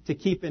 to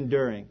keep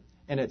enduring.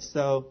 And it's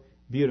so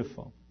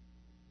beautiful.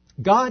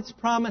 God's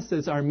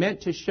promises are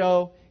meant to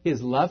show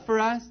His love for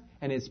us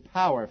and His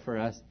power for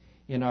us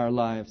in our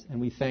lives.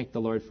 And we thank the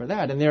Lord for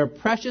that. And there are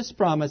precious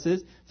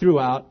promises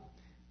throughout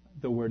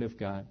the Word of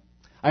God.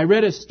 I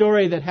read a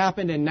story that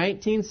happened in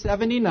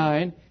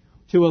 1979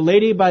 to a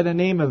lady by the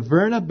name of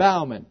Verna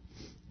Bowman.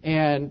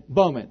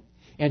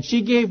 And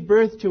she gave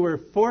birth to her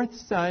fourth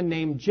son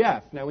named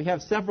Jeff. Now, we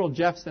have several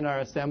Jeffs in our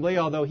assembly,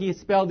 although he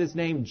spelled his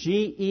name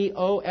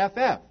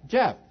Geoff,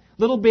 Jeff.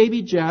 Little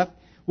baby Jeff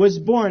was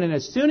born, and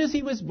as soon as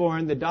he was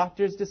born, the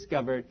doctors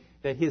discovered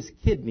that his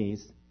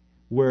kidneys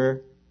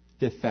were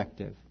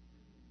defective.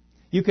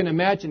 You can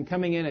imagine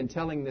coming in and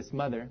telling this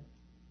mother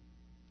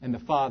and the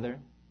father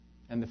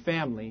and the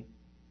family,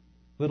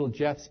 little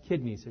Jeff's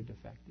kidneys are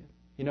defective.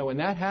 You know, when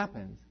that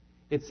happens,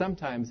 it's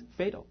sometimes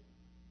fatal.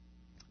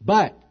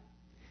 But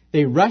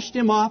they rushed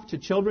him off to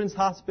Children's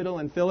Hospital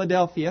in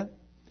Philadelphia,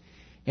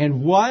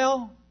 and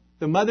while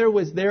the mother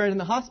was there in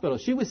the hospital,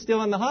 she was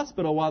still in the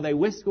hospital while they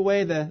whisked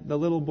away the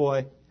little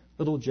boy,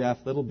 little Jeff,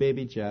 little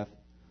baby Jeff.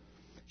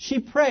 She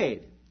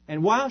prayed,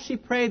 and while she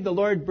prayed, the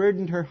Lord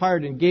burdened her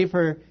heart and gave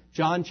her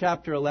John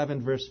chapter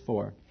 11, verse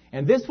 4.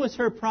 And this was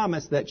her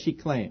promise that she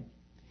claimed.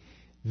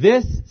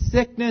 This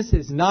sickness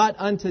is not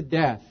unto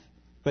death,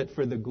 but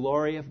for the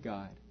glory of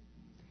God.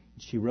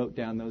 She wrote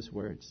down those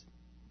words.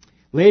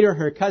 Later,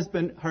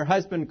 her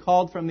husband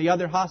called from the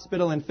other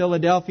hospital in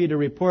Philadelphia to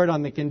report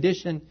on the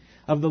condition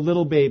of the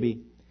little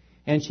baby.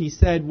 And she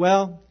said,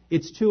 well,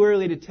 it's too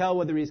early to tell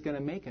whether he's going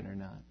to make it or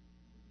not.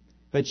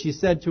 But she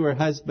said to her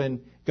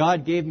husband,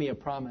 God gave me a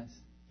promise.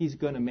 He's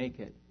going to make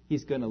it.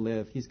 He's going to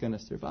live. He's going to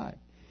survive.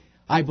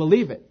 I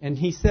believe it. And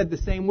he said the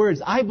same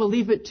words. I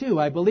believe it too.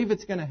 I believe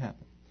it's going to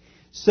happen.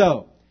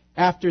 So,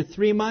 after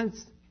 3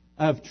 months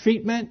of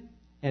treatment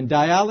and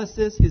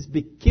dialysis, his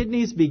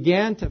kidneys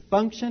began to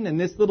function, and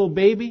this little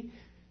baby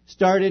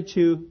started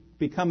to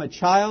become a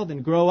child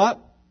and grow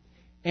up.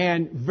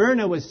 And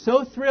Verna was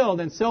so thrilled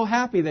and so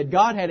happy that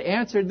God had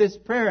answered this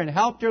prayer and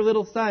helped her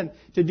little son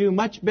to do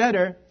much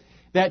better,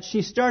 that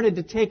she started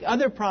to take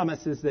other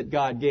promises that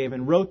God gave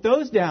and wrote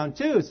those down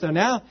too. So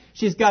now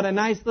she's got a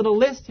nice little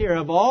list here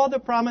of all the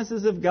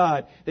promises of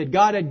God that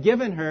God had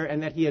given her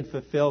and that he had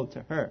fulfilled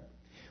to her.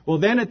 Well,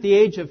 then at the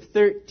age of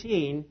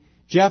 13,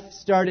 Jeff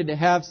started to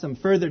have some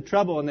further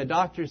trouble, and the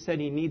doctor said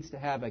he needs to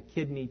have a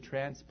kidney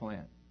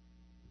transplant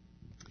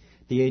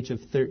at the age of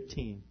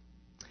 13.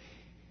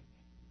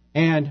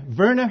 And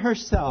Verna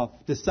herself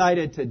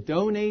decided to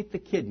donate the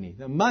kidney.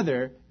 The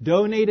mother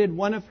donated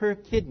one of her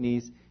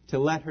kidneys to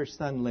let her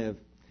son live.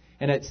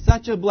 And it's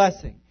such a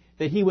blessing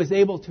that he was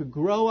able to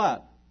grow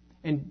up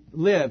and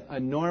live a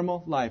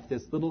normal life,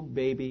 this little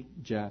baby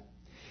Jeff.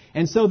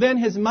 And so then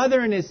his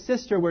mother and his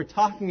sister were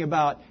talking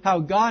about how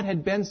God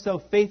had been so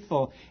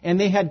faithful, and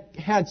they had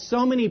had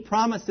so many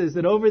promises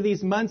that over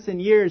these months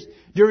and years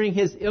during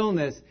his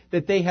illness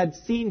that they had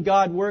seen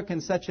God work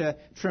in such a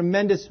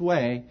tremendous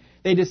way.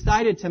 They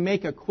decided to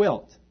make a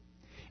quilt.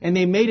 And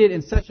they made it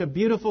in such a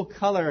beautiful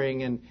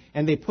coloring,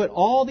 and they put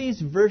all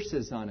these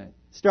verses on it,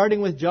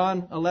 starting with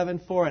John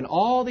 11:4 and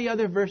all the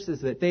other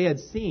verses that they had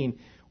seen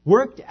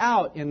worked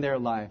out in their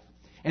life.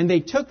 And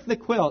they took the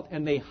quilt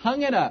and they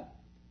hung it up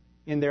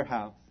in their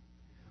house.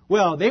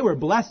 Well, they were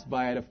blessed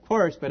by it, of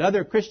course, but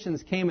other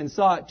Christians came and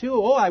saw it too.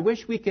 Oh, I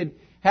wish we could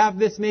have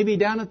this maybe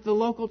down at the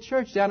local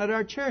church, down at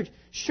our church.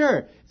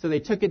 Sure. So they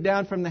took it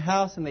down from the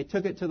house and they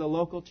took it to the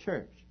local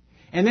church.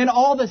 And then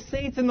all the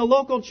saints in the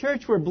local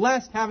church were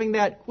blessed having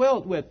that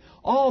quilt with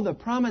all the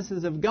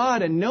promises of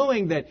God and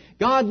knowing that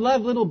God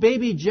loved little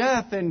baby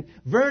Jeff and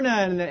Verna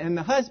and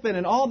the husband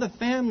and all the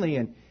family.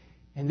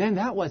 And then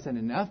that wasn't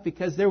enough,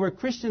 because there were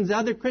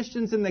other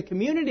Christians in the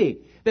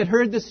community that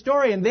heard the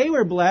story and they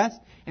were blessed.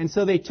 And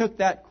so they took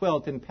that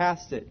quilt and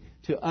passed it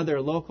to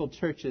other local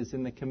churches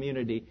in the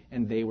community,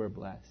 and they were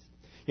blessed.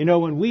 You know,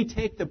 when we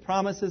take the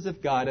promises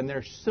of God, and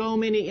there's so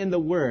many in the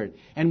Word,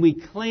 and we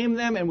claim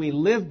them and we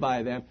live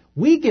by them,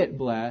 we get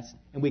blessed,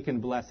 and we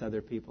can bless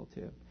other people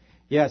too.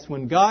 Yes,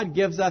 when God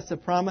gives us a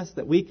promise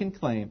that we can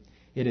claim,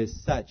 it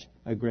is such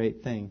a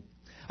great thing.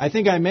 I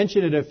think I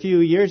mentioned it a few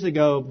years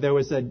ago. There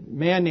was a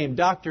man named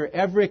Dr.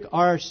 Everett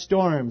R.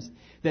 Storms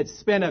that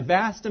spent a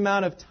vast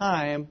amount of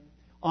time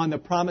on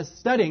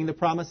studying the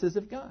promises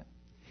of God.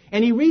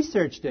 And he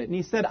researched it, and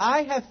he said,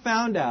 I have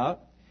found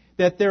out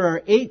that there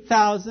are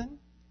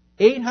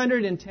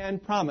 8,810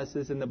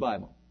 promises in the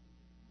Bible.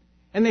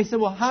 And they said,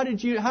 well, how do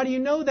you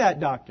know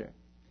that, doctor?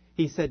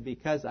 He said,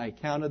 because I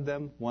counted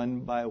them one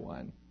by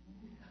one.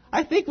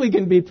 I think we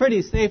can be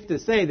pretty safe to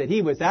say that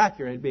he was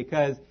accurate,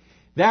 because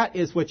that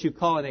is what you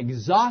call an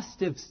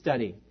exhaustive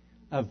study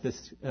of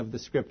the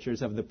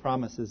Scriptures, of the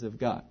promises of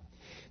God.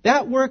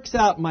 That works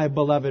out, my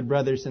beloved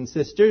brothers and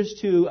sisters,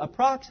 to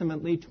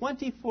approximately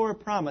 24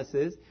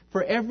 promises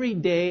for every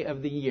day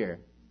of the year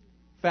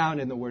found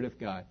in the Word of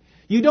God.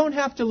 You don't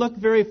have to look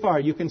very far.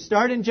 You can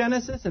start in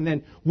Genesis and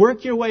then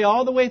work your way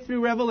all the way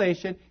through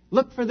Revelation.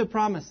 Look for the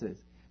promises.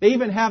 They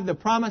even have the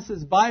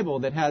Promises Bible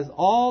that has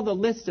all the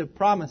list of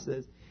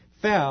promises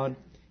found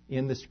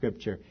in the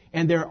Scripture.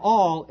 And they're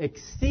all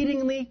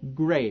exceedingly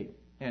great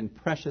and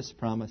precious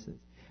promises.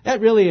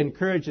 That really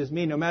encourages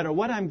me. No matter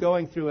what I'm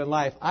going through in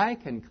life, I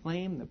can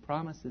claim the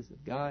promises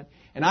of God,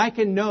 and I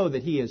can know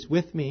that He is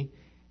with me,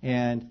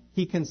 and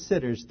He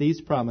considers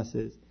these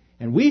promises,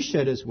 and we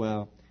should as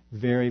well,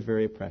 very,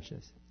 very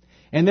precious.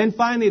 And then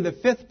finally, the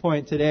fifth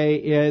point today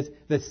is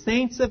the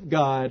saints of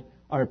God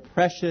are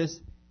precious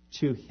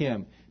to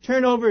Him.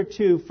 Turn over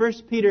to 1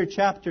 Peter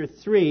chapter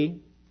 3.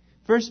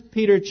 1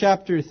 Peter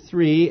chapter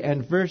 3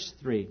 and verse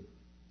 3.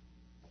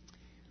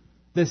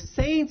 The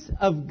saints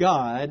of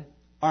God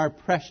are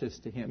precious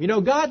to Him. You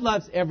know, God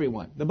loves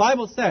everyone. The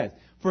Bible says,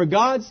 for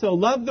God so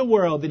loved the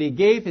world that He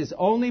gave His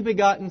only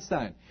begotten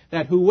Son,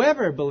 that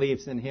whoever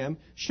believes in Him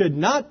should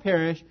not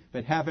perish,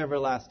 but have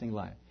everlasting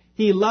life.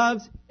 He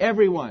loves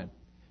everyone.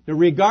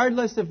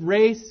 Regardless of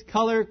race,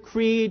 color,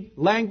 creed,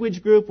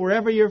 language group,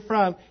 wherever you're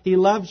from, He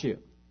loves you.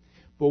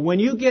 But when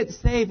you get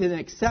saved and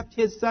accept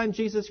His Son,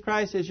 Jesus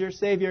Christ, as your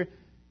Savior,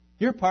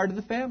 you're part of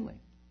the family.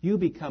 You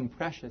become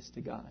precious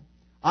to God.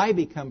 I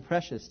become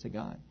precious to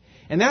God.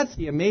 And that's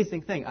the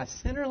amazing thing. A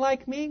sinner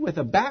like me, with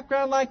a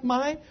background like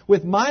mine,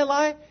 with my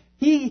life,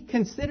 He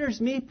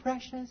considers me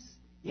precious?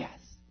 Yes.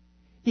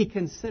 He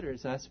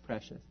considers us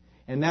precious.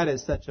 And that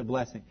is such a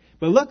blessing.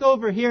 But look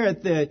over here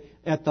at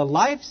the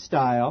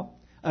lifestyle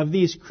of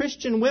these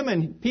Christian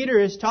women Peter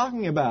is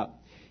talking about.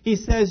 He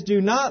says,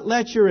 do not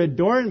let your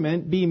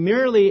adornment be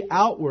merely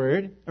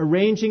outward,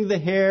 arranging the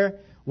hair,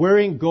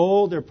 wearing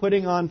gold, or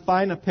putting on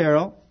fine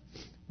apparel.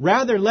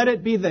 Rather, let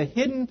it be the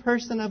hidden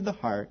person of the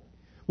heart,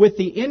 with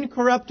the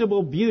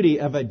incorruptible beauty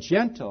of a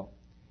gentle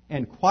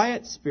and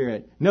quiet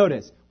spirit,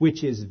 notice,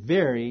 which is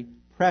very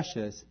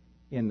precious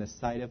in the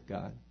sight of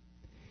God.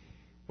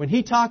 When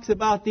he talks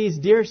about these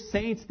dear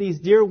saints, these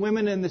dear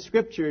women in the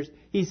Scriptures,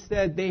 he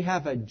said they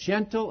have a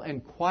gentle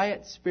and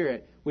quiet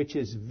spirit, which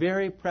is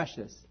very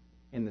precious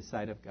in the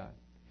sight of God.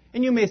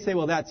 And you may say,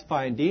 well, that's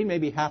fine, Dean.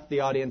 Maybe half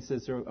the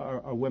audiences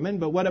are women,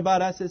 but what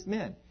about us as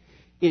men?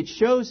 It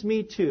shows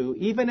me, too,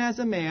 even as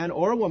a man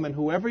or a woman,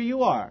 whoever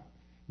you are,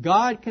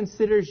 God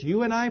considers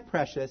you and I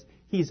precious.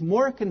 He's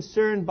more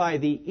concerned by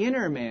the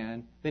inner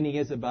man than he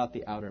is about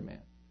the outer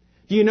man.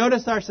 Do you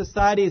notice our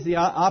society is the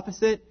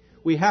opposite?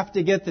 We have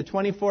to get the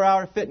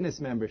 24-hour fitness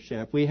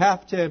membership. We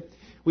have to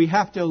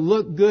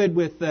look good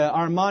with the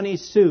Armani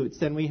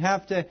suits, and we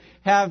have to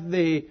have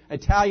the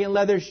Italian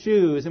leather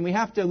shoes, and we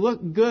have to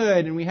look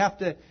good, and we have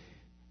to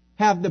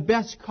have the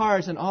best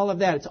cars and all of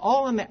that. It's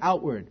all on the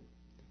outward.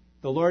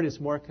 The Lord is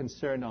more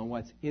concerned on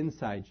what's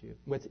inside you,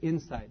 what's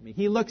inside me.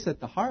 He looks at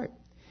the heart.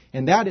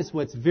 And that is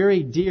what's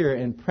very dear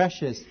and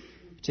precious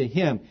to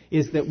Him,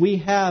 is that we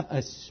have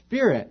a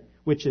spirit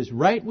which is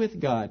right with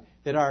God,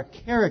 that our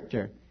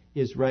character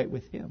is right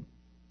with Him.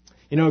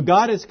 You know,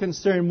 God is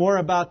concerned more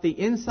about the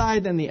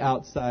inside than the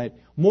outside,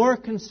 more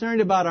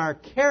concerned about our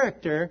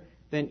character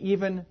than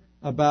even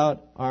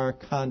about our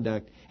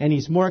conduct. And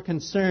He's more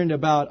concerned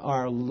about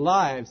our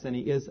lives than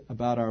He is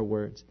about our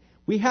words.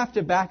 We have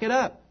to back it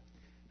up.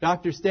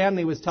 Dr.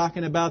 Stanley was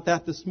talking about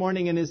that this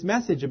morning in his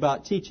message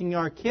about teaching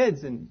our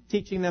kids and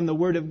teaching them the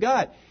Word of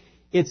God.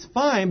 It's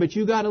fine, but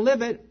you got to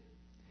live it.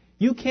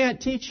 You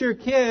can't teach your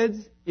kids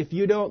if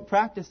you don't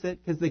practice it,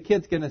 because the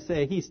kid's going to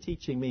say, he's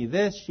teaching me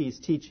this, she's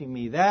teaching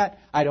me that.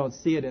 I don't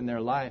see it in their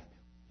life.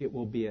 It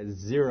will be a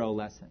zero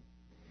lesson.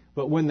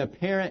 But when the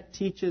parent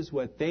teaches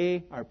what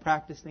they are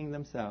practicing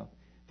themselves,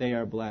 they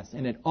are blessed.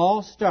 And it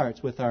all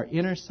starts with our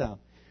inner self.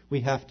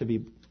 We have to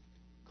be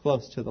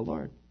close to the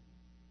Lord.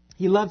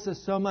 He loves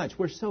us so much.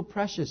 We're so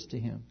precious to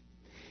Him.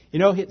 You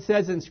know, it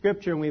says in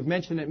Scripture, and we've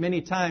mentioned it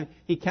many times,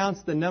 He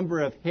counts the number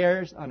of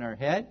hairs on our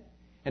head.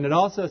 And it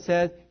also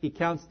says He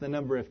counts the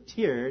number of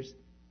tears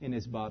in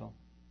His bottle.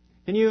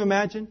 Can you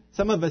imagine?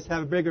 Some of us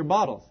have bigger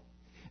bottles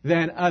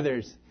than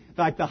others.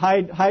 Like the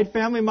Hyde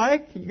family,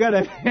 Mike, you got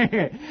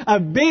a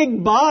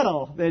big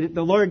bottle that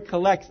the Lord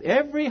collects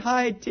every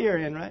Hyde tear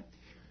in, right?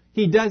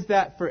 He does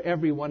that for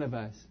every one of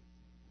us.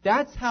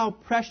 That's how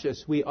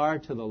precious we are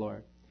to the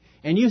Lord.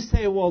 And you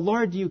say, well,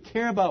 Lord, do you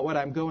care about what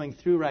I'm going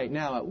through right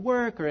now at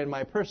work or in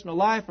my personal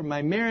life or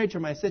my marriage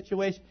or my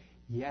situation?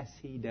 Yes,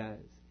 He does.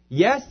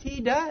 Yes, He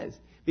does.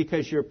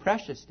 Because you're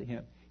precious to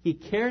Him. He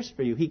cares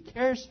for you. He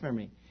cares for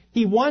me.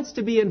 He wants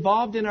to be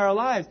involved in our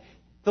lives.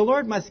 The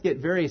Lord must get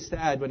very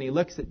sad when He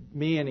looks at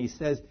me and He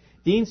says,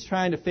 Dean's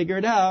trying to figure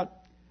it out.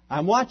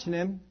 I'm watching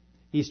him.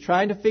 He's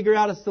trying to figure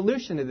out a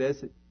solution to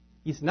this.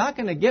 He's not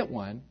going to get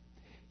one.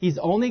 He's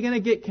only going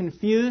to get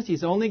confused.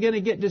 He's only going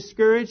to get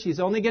discouraged. He's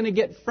only going to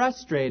get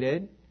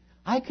frustrated.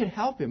 I could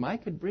help him. I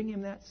could bring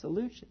him that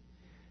solution.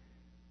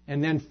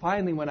 And then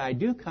finally, when I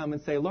do come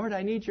and say, Lord,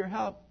 I need your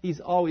help, He's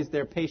always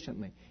there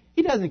patiently.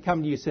 He doesn't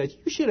come to you and say,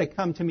 you should have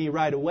come to me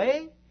right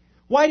away.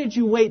 Why did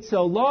you wait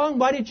so long?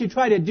 Why did you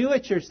try to do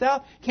it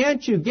yourself?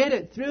 Can't you get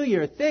it through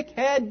your thick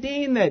head,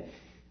 Dean?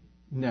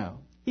 No,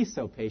 He's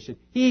so patient.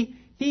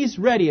 He's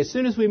ready. As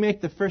soon as we make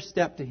the first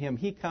step to Him,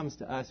 He comes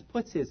to us,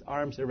 puts His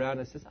arms around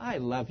us, says, I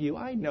love you.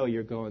 I know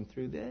you're going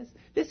through this.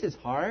 This is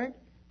hard,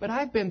 but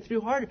I've been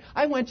through harder.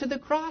 I went to the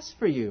cross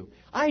for you.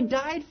 I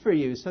died for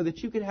you so that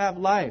you could have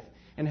life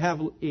and have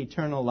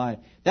eternal life.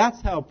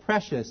 That's how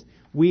precious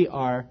we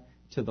are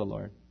to the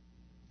Lord.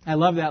 I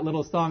love that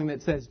little song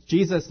that says,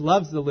 Jesus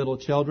loves the little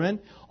children,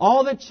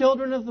 all the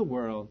children of the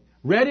world,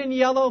 red and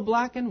yellow,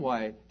 black and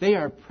white. They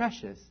are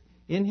precious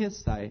in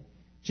His sight.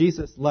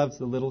 Jesus loves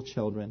the little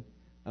children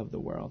of the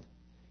world.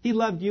 He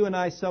loved you and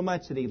I so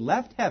much that He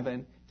left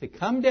heaven to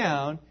come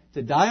down,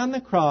 to die on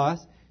the cross,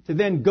 to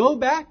then go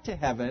back to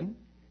heaven,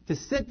 to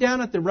sit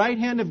down at the right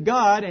hand of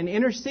God and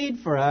intercede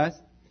for us,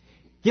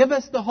 give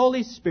us the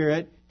Holy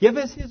Spirit, give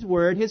us His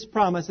Word, His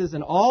promises,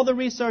 and all the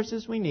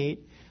resources we need.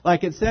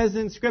 Like it says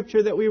in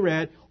Scripture that we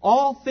read,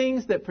 all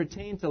things that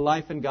pertain to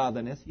life and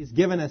godliness. He's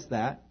given us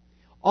that.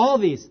 All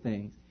these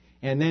things.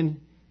 And then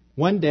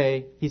one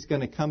day He's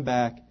going to come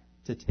back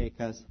to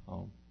take us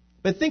home.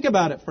 But think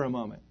about it for a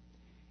moment.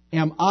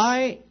 Am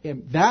I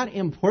that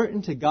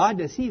important to God?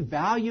 Does He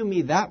value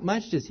me that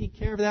much? Does He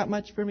care that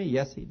much for me?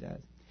 Yes, He does.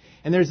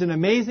 And there's an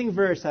amazing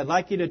verse. I'd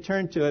like you to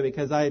turn to it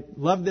because I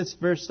love this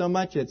verse so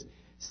much. It's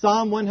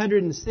Psalm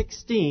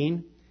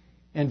 116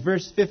 and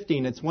verse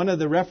 15. It's one of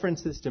the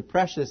references to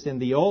precious in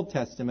the Old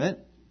Testament.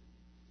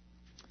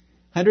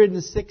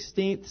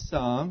 116th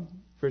Psalm,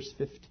 verse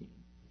 15.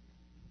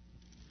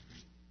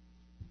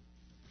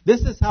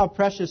 This is how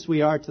precious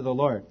we are to the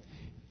Lord.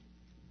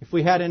 If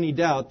we had any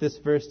doubt, this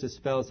verse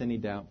dispels any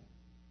doubt.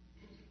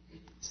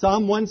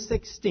 Psalm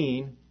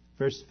 116,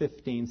 verse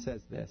 15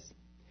 says this,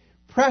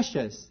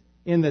 "Precious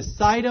in the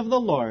sight of the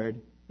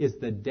Lord is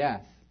the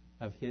death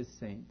of his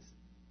saints."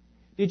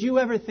 Did you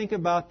ever think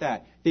about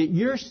that? That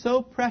you're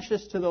so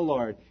precious to the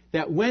Lord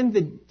that when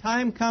the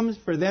time comes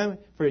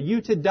for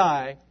you to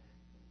die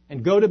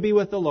and go to be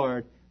with the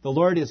Lord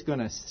is going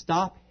to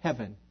stop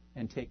heaven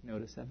and take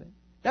notice of it.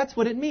 That's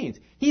what it means.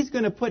 He's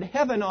going to put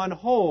heaven on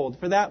hold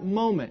for that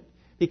moment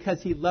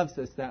because he loves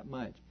us that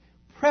much.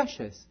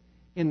 Precious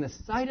in the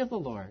sight of the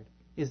Lord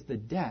is the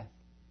death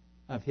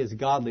of his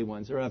godly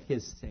ones or of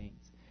his saints.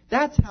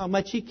 That's how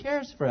much he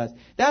cares for us.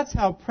 That's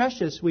how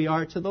precious we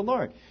are to the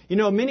Lord. You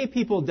know, many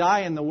people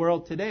die in the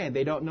world today and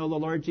they don't know the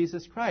Lord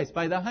Jesus Christ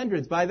by the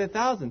hundreds, by the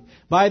thousands,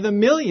 by the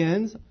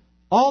millions,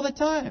 all the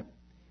time.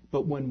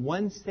 But when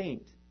one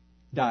saint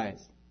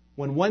dies,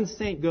 when one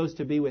saint goes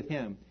to be with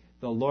him,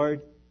 the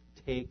Lord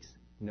takes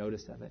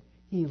notice of it.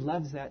 He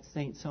loves that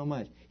saint so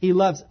much. He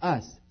loves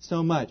us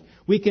so much.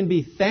 We can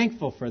be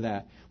thankful for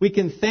that. We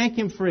can thank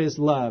him for his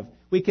love.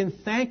 We can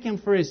thank him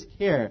for his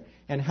care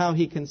and how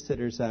he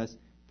considers us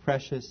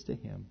precious to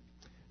him.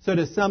 So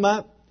to sum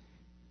up,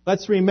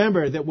 let's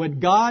remember that what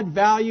God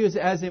values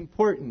as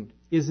important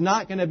is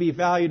not going to be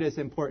valued as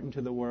important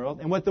to the world.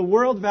 And what the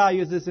world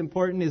values as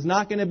important is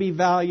not going to be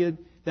valued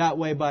that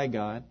way by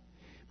God.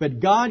 But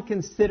God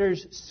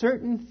considers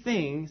certain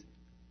things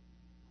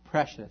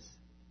precious.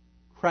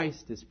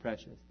 Christ is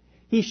precious.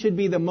 He should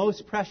be the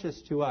most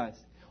precious to us.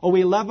 Oh,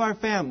 we love our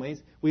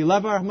families. We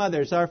love our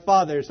mothers, our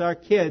fathers, our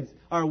kids,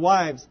 our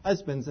wives,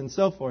 husbands, and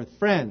so forth,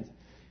 friends.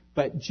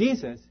 But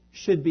Jesus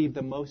should be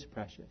the most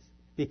precious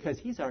because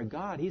he's our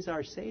God. He's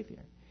our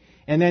Savior.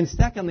 And then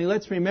secondly,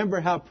 let's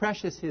remember how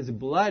precious his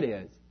blood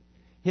is.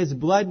 His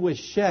blood was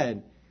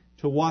shed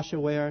to wash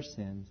away our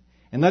sins.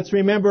 And let's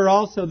remember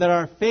also that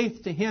our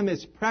faith to him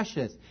is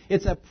precious.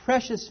 It's a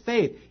precious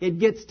faith. It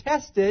gets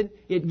tested.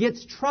 It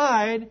gets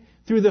tried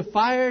through the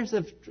fires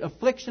of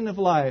affliction of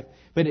life,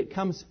 but it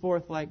comes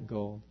forth like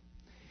gold.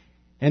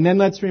 And then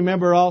let's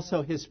remember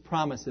also his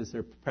promises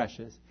are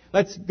precious.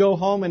 Let's go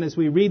home and as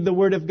we read the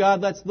Word of God,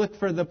 let's look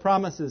for the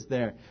promises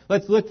there.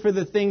 Let's look for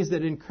the things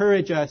that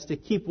encourage us to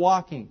keep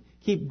walking,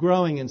 keep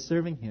growing and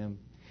serving him.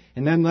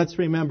 And then let's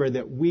remember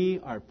that we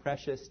are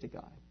precious to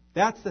God.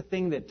 That's the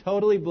thing that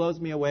totally blows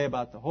me away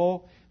about the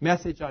whole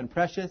message on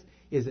precious,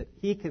 is that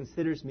he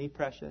considers me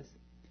precious.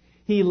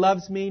 He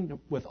loves me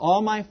with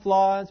all my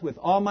flaws, with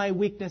all my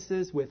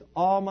weaknesses, with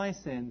all my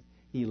sins.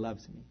 He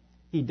loves me.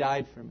 He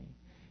died for me.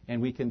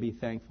 And we can be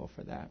thankful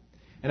for that.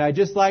 And I'd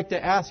just like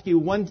to ask you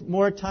one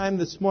more time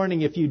this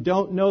morning, if you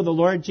don't know the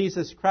Lord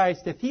Jesus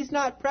Christ, if he's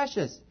not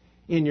precious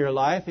in your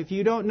life, if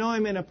you don't know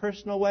him in a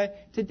personal way,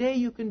 today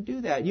you can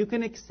do that. You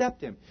can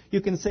accept him.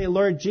 You can say,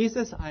 Lord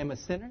Jesus, I am a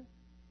sinner.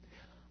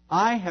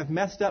 I have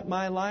messed up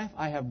my life.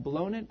 I have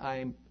blown it.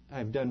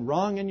 I've done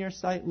wrong in your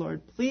sight,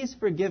 Lord. Please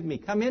forgive me.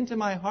 Come into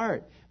my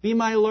heart. Be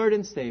my Lord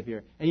and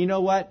Savior. And you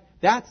know what?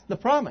 That's the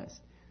promise,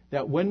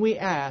 that when we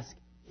ask,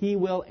 he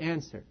will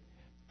answer.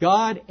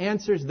 God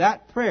answers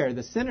that prayer,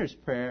 the sinner's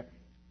prayer,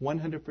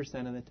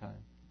 100% of the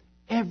time.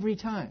 Every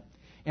time.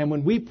 And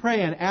when we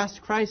pray and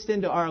ask Christ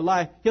into our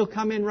life, he'll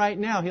come in right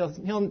now.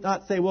 He'll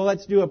not say, well,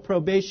 let's do a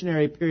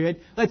probationary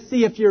period. Let's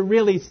see if you're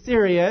really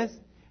serious,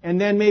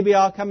 and then maybe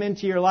I'll come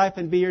into your life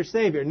and be your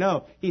Savior.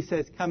 No, he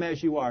says, come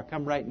as you are.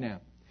 Come right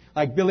now.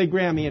 Like Billy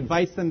Graham, he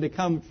invites them to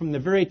come from the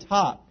very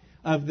top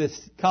of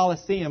this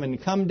Coliseum and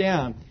come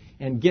down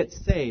and get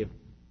saved.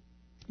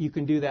 You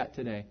can do that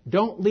today.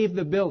 Don't leave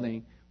the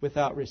building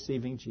without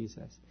receiving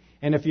Jesus.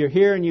 And if you're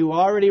here and you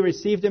already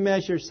received him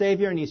as your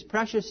Savior and he's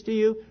precious to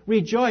you,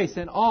 rejoice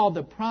in all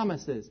the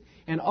promises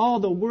and all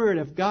the Word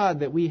of God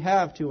that we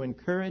have to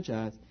encourage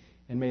us.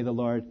 And may the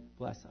Lord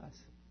bless us.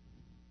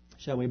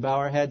 Shall we bow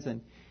our heads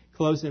and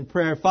close in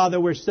prayer? Father,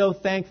 we're so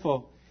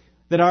thankful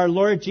that our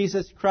Lord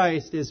Jesus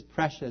Christ is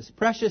precious.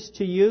 Precious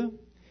to you,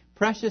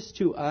 precious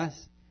to us,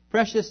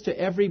 precious to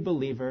every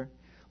believer.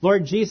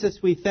 Lord Jesus,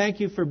 we thank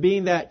you for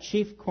being that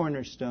chief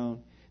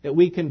cornerstone that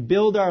we can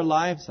build our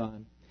lives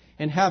on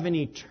and have an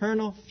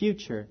eternal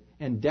future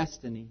and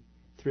destiny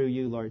through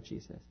you, Lord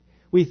Jesus.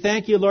 We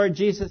thank you, Lord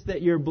Jesus,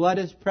 that your blood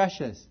is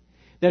precious,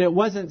 that it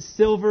wasn't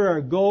silver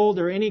or gold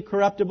or any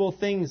corruptible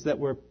things that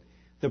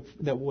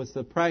was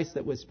the price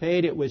that was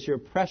paid. It was your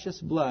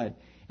precious blood,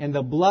 and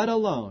the blood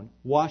alone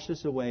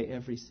washes away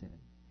every sin.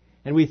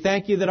 And we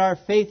thank you that our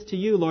faith to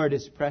you, Lord,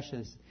 is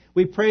precious.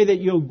 We pray that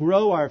you'll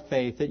grow our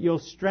faith, that you'll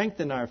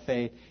strengthen our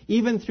faith,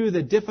 even through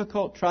the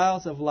difficult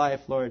trials of life,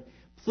 Lord.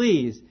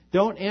 Please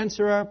don't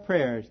answer our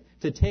prayers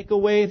to take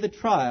away the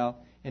trial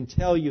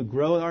until you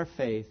grow our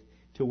faith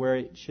to where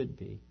it should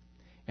be.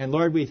 And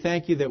Lord, we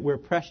thank you that we're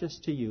precious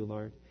to you,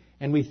 Lord.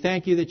 And we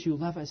thank you that you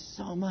love us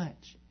so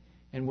much.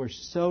 And we're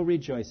so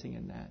rejoicing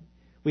in that.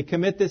 We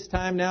commit this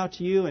time now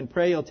to you and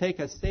pray you'll take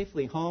us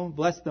safely home.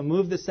 Bless the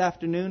move this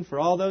afternoon for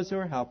all those who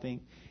are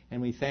helping.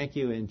 And we thank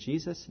you in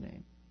Jesus'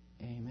 name.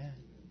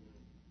 Amen.